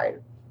 it's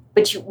hard.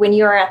 But when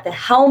you're at the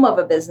helm of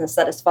a business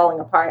that is falling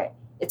apart,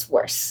 it's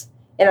worse.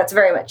 And that's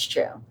very much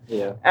true.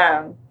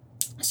 Yeah.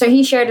 So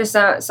he shared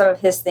some of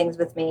his things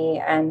with me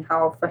and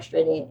how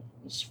frustrating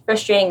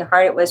and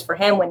hard it was for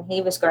him when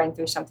he was going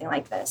through something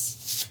like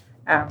this.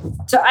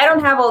 So I don't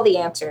have all the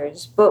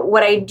answers, but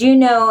what I do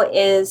know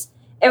is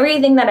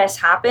everything that has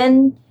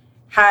happened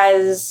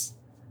has...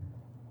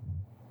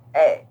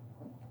 I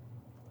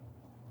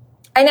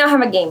now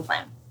have a game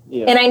plan.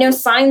 Yeah. And I know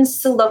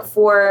signs to look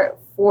for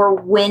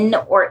when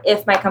or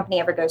if my company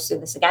ever goes through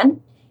this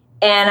again.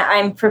 And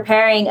I'm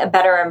preparing a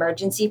better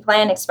emergency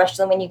plan,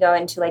 especially when you go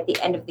into like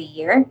the end of the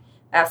year.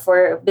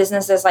 For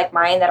businesses like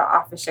mine that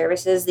offer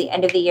services, the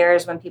end of the year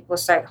is when people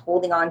start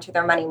holding on to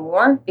their money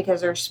more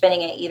because they're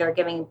spending it either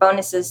giving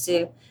bonuses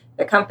to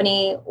their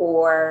company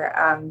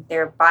or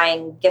they're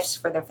buying gifts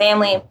for their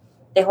family.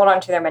 They hold on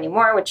to their money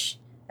more, which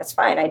that's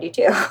fine. I do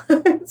too.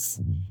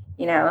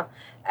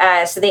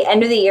 So the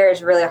end of the year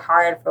is really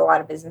hard for a lot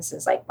of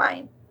businesses like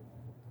mine.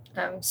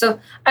 So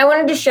I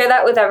wanted to share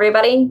that with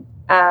everybody.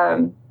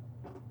 I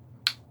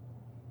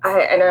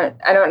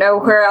don't know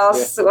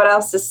what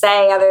else to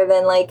say other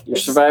than like you're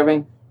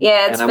surviving.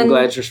 Yeah, I'm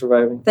glad you're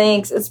surviving.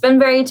 Thanks. It's been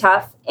very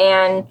tough,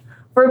 and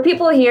for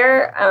people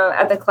here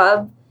at the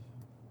club,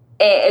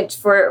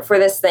 for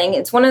this thing,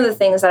 it's one of the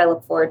things that I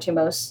look forward to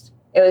most.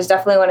 It was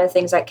definitely one of the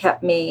things that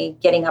kept me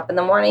getting up in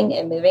the morning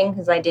and moving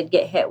because I did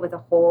get hit with a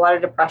whole lot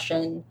of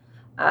depression.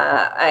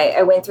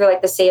 I went through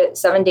like the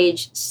 7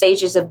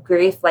 stages of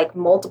grief like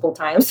multiple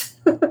times,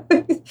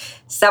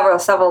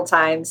 several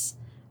times.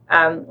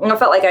 I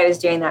felt like I was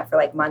doing that for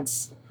like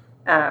months.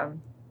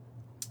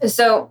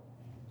 So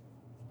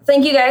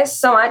thank you guys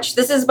so much.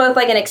 This is both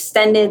like an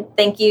extended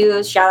thank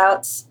you shout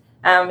outs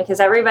because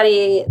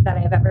everybody that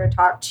I've ever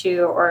talked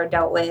to or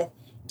dealt with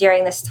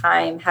during this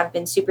time have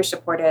been super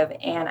supportive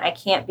and I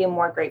can't be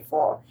more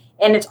grateful.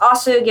 And it's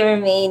also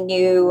given me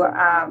new,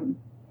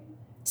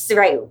 it's the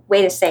right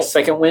way to say it.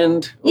 Second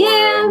wind?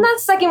 Yeah, not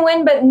second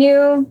wind, but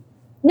new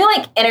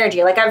like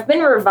energy. Like I've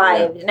been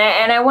revived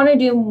and I want to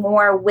do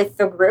more with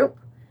the group.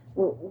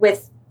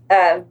 With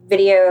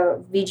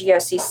video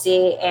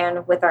VGOCC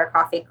and with our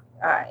coffee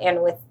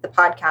and with the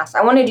podcast.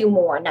 I want to do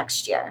more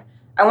next year.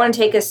 I want to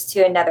take us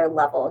to another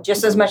level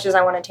just as much as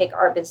I want to take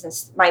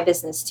my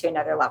business to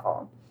another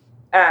level.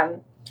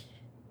 And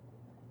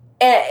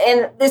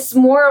it's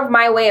more of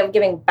my way of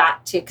giving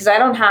back to, because I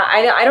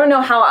don't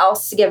know how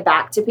else to give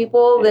back to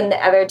people than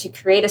to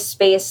create a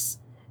space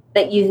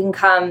that you can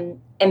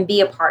come and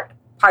be a part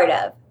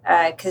of.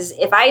 Because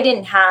if I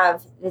didn't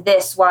have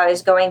this while I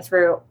was going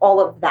through all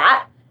of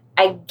that,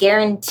 I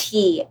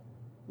guarantee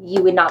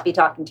you would not be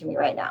talking to me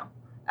right now.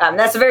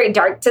 That's very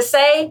dark to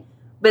say,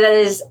 but that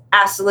is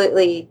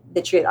absolutely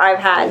the truth.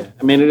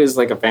 It is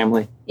like a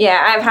family.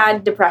 Yeah, I've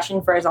had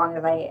depression for as long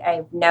as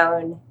I've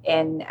known.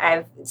 And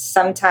I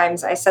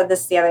said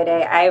this the other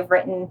day, I've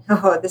written,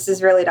 this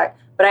is really dark,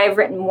 but I've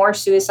written more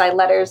suicide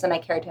letters than I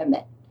care to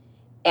admit.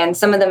 And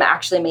some of them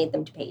actually made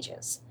them to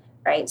pages,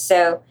 right?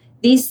 So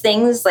these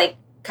things like,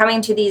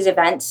 coming to these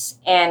events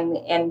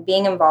and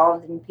being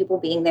involved and people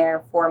being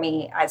there for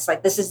me, it's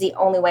like, this is the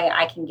only way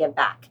I can give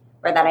back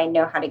or that I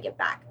know how to give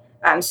back.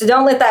 So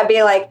don't let that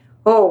be like,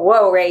 oh,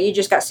 whoa, Ray, you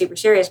just got super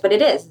serious. But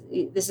it is.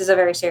 This is a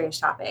very serious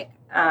topic.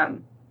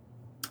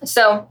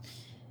 So,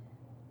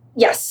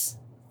 yes,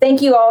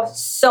 thank you all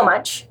so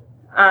much.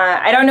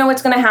 I don't know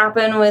what's going to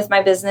happen with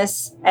my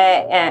business.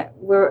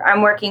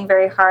 I'm working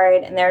very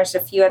hard, and there's a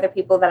few other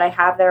people that I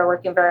have that are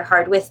working very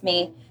hard with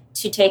me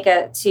to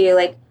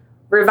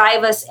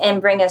revive us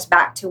and bring us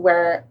back to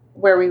where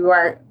where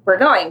we're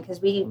going,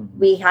 because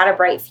we had a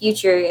bright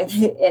future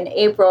in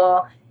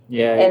April.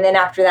 Yeah. And then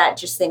after that,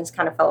 just things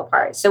kind of fell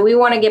apart. So we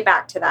want to get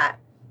back to that.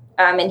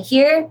 And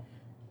here,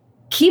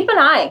 keep an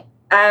eye.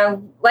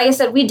 Like I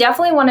said, we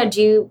definitely want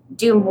to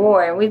do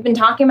more. And we've been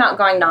talking about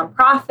going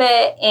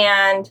nonprofit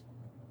and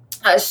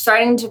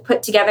starting to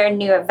put together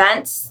new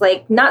events,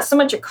 like not so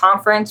much a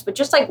conference, but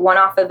just like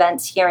one-off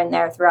events here and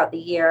there throughout the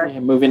year. Yeah,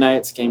 movie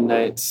nights, game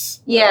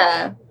nights.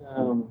 Yeah.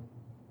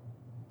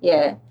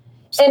 Yeah.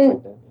 stuff And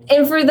like that.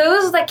 And for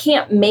those that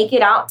can't make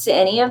it out to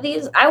any of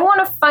these, I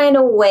want to find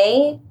a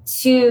way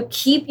to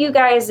keep you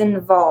guys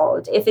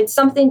involved. If it's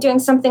doing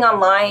something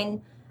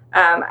online,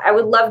 I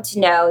would love to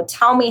know.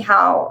 Tell me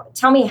how,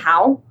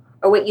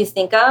 or what you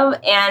think of,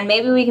 and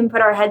maybe we can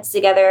put our heads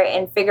together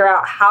and figure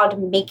out how to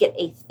make it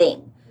a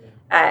thing.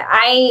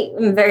 I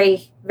am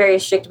very, very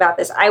strict about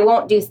this. I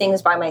won't do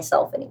things by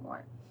myself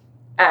anymore.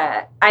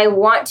 I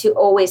want to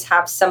always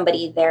have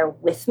somebody there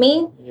with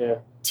me,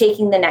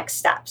 taking the next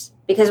steps.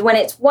 Because when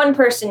it's one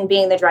person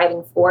being the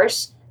driving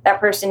force, that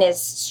person is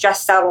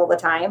stressed out all the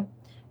time.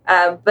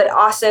 But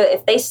also,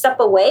 if they step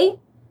away,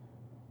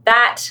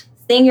 that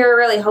thing you're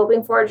really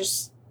hoping for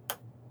just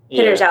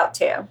peters out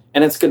too.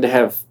 And it's good to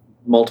have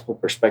multiple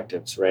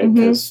perspectives, right?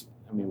 Because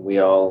we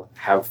all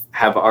have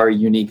our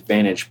unique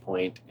vantage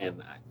point,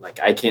 and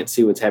I can't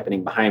see what's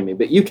happening behind me,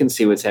 but you can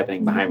see what's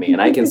happening behind me,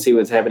 and I can see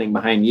what's happening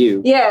behind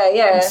you.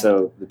 Yeah. And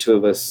so the two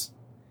of us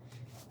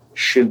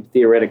should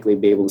theoretically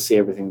be able to see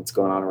everything that's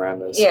going on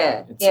around us.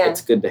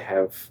 It's good to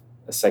have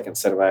a second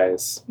set of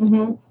eyes.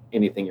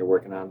 Anything you're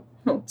working on.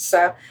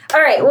 So, all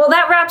right. Well,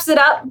 that wraps it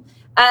up.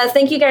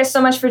 Thank you guys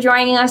so much for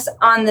joining us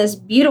on this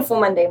beautiful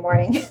Monday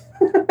morning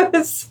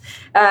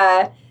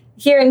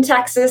here in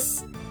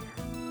Texas.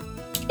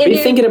 Be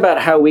thinking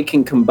about how we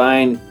can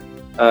combine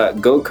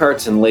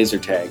go-karts and laser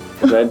tag.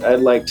 'Cause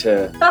I'd like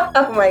to.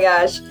 Oh my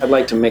gosh! I'd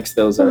like to mix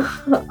those up.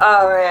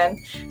 Oh man!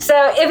 So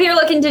if you're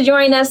looking to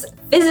join us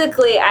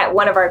physically at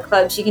one of our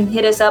clubs, you can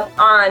hit us up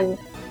on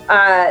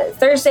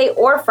Thursday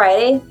or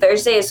Friday.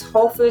 Thursday is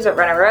Whole Foods at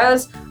Rena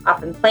Rose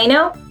off in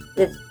Plano,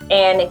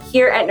 and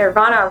here at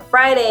Nirvana on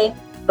Friday,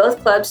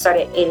 both clubs start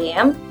at 8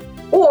 a.m.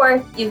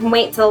 Or you can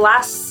wait till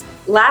last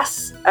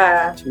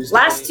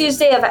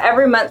Tuesday of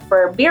every month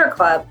for a beer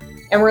club.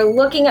 And we're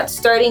looking at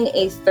starting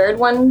a third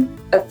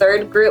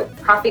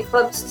group coffee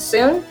club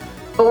soon,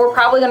 but we're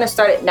probably going to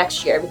start it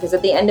next year, because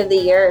at the end of the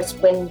year is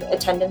when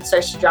attendance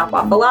starts to drop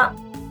off a lot.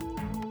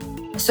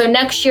 So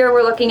next year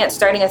we're looking at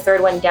starting a third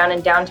one down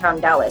in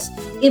downtown Dallas.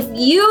 If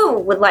you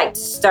would like to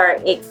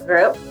start a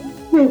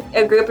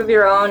group of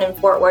your own in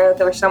Fort Worth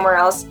or somewhere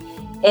else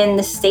in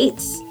the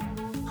States,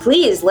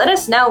 please let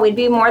us know. We'd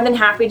be more than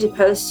happy to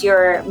post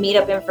your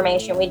meetup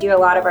information. We do a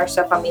lot of our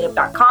stuff on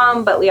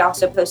meetup.com, but we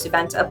also post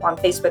events up on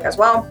Facebook as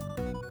well.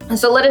 And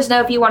so let us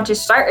know if you want to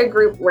start a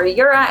group where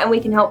you're at, and we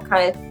can help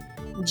kind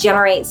of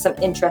generate some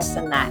interest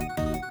in that.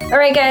 All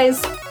right,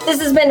 guys, this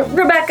has been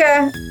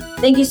Rebecca.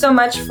 Thank you so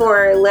much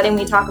for letting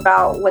me talk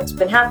about what's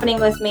been happening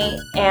with me,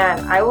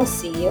 and I will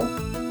see you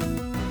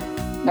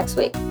next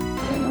week.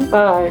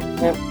 Bye.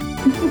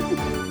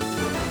 Yep.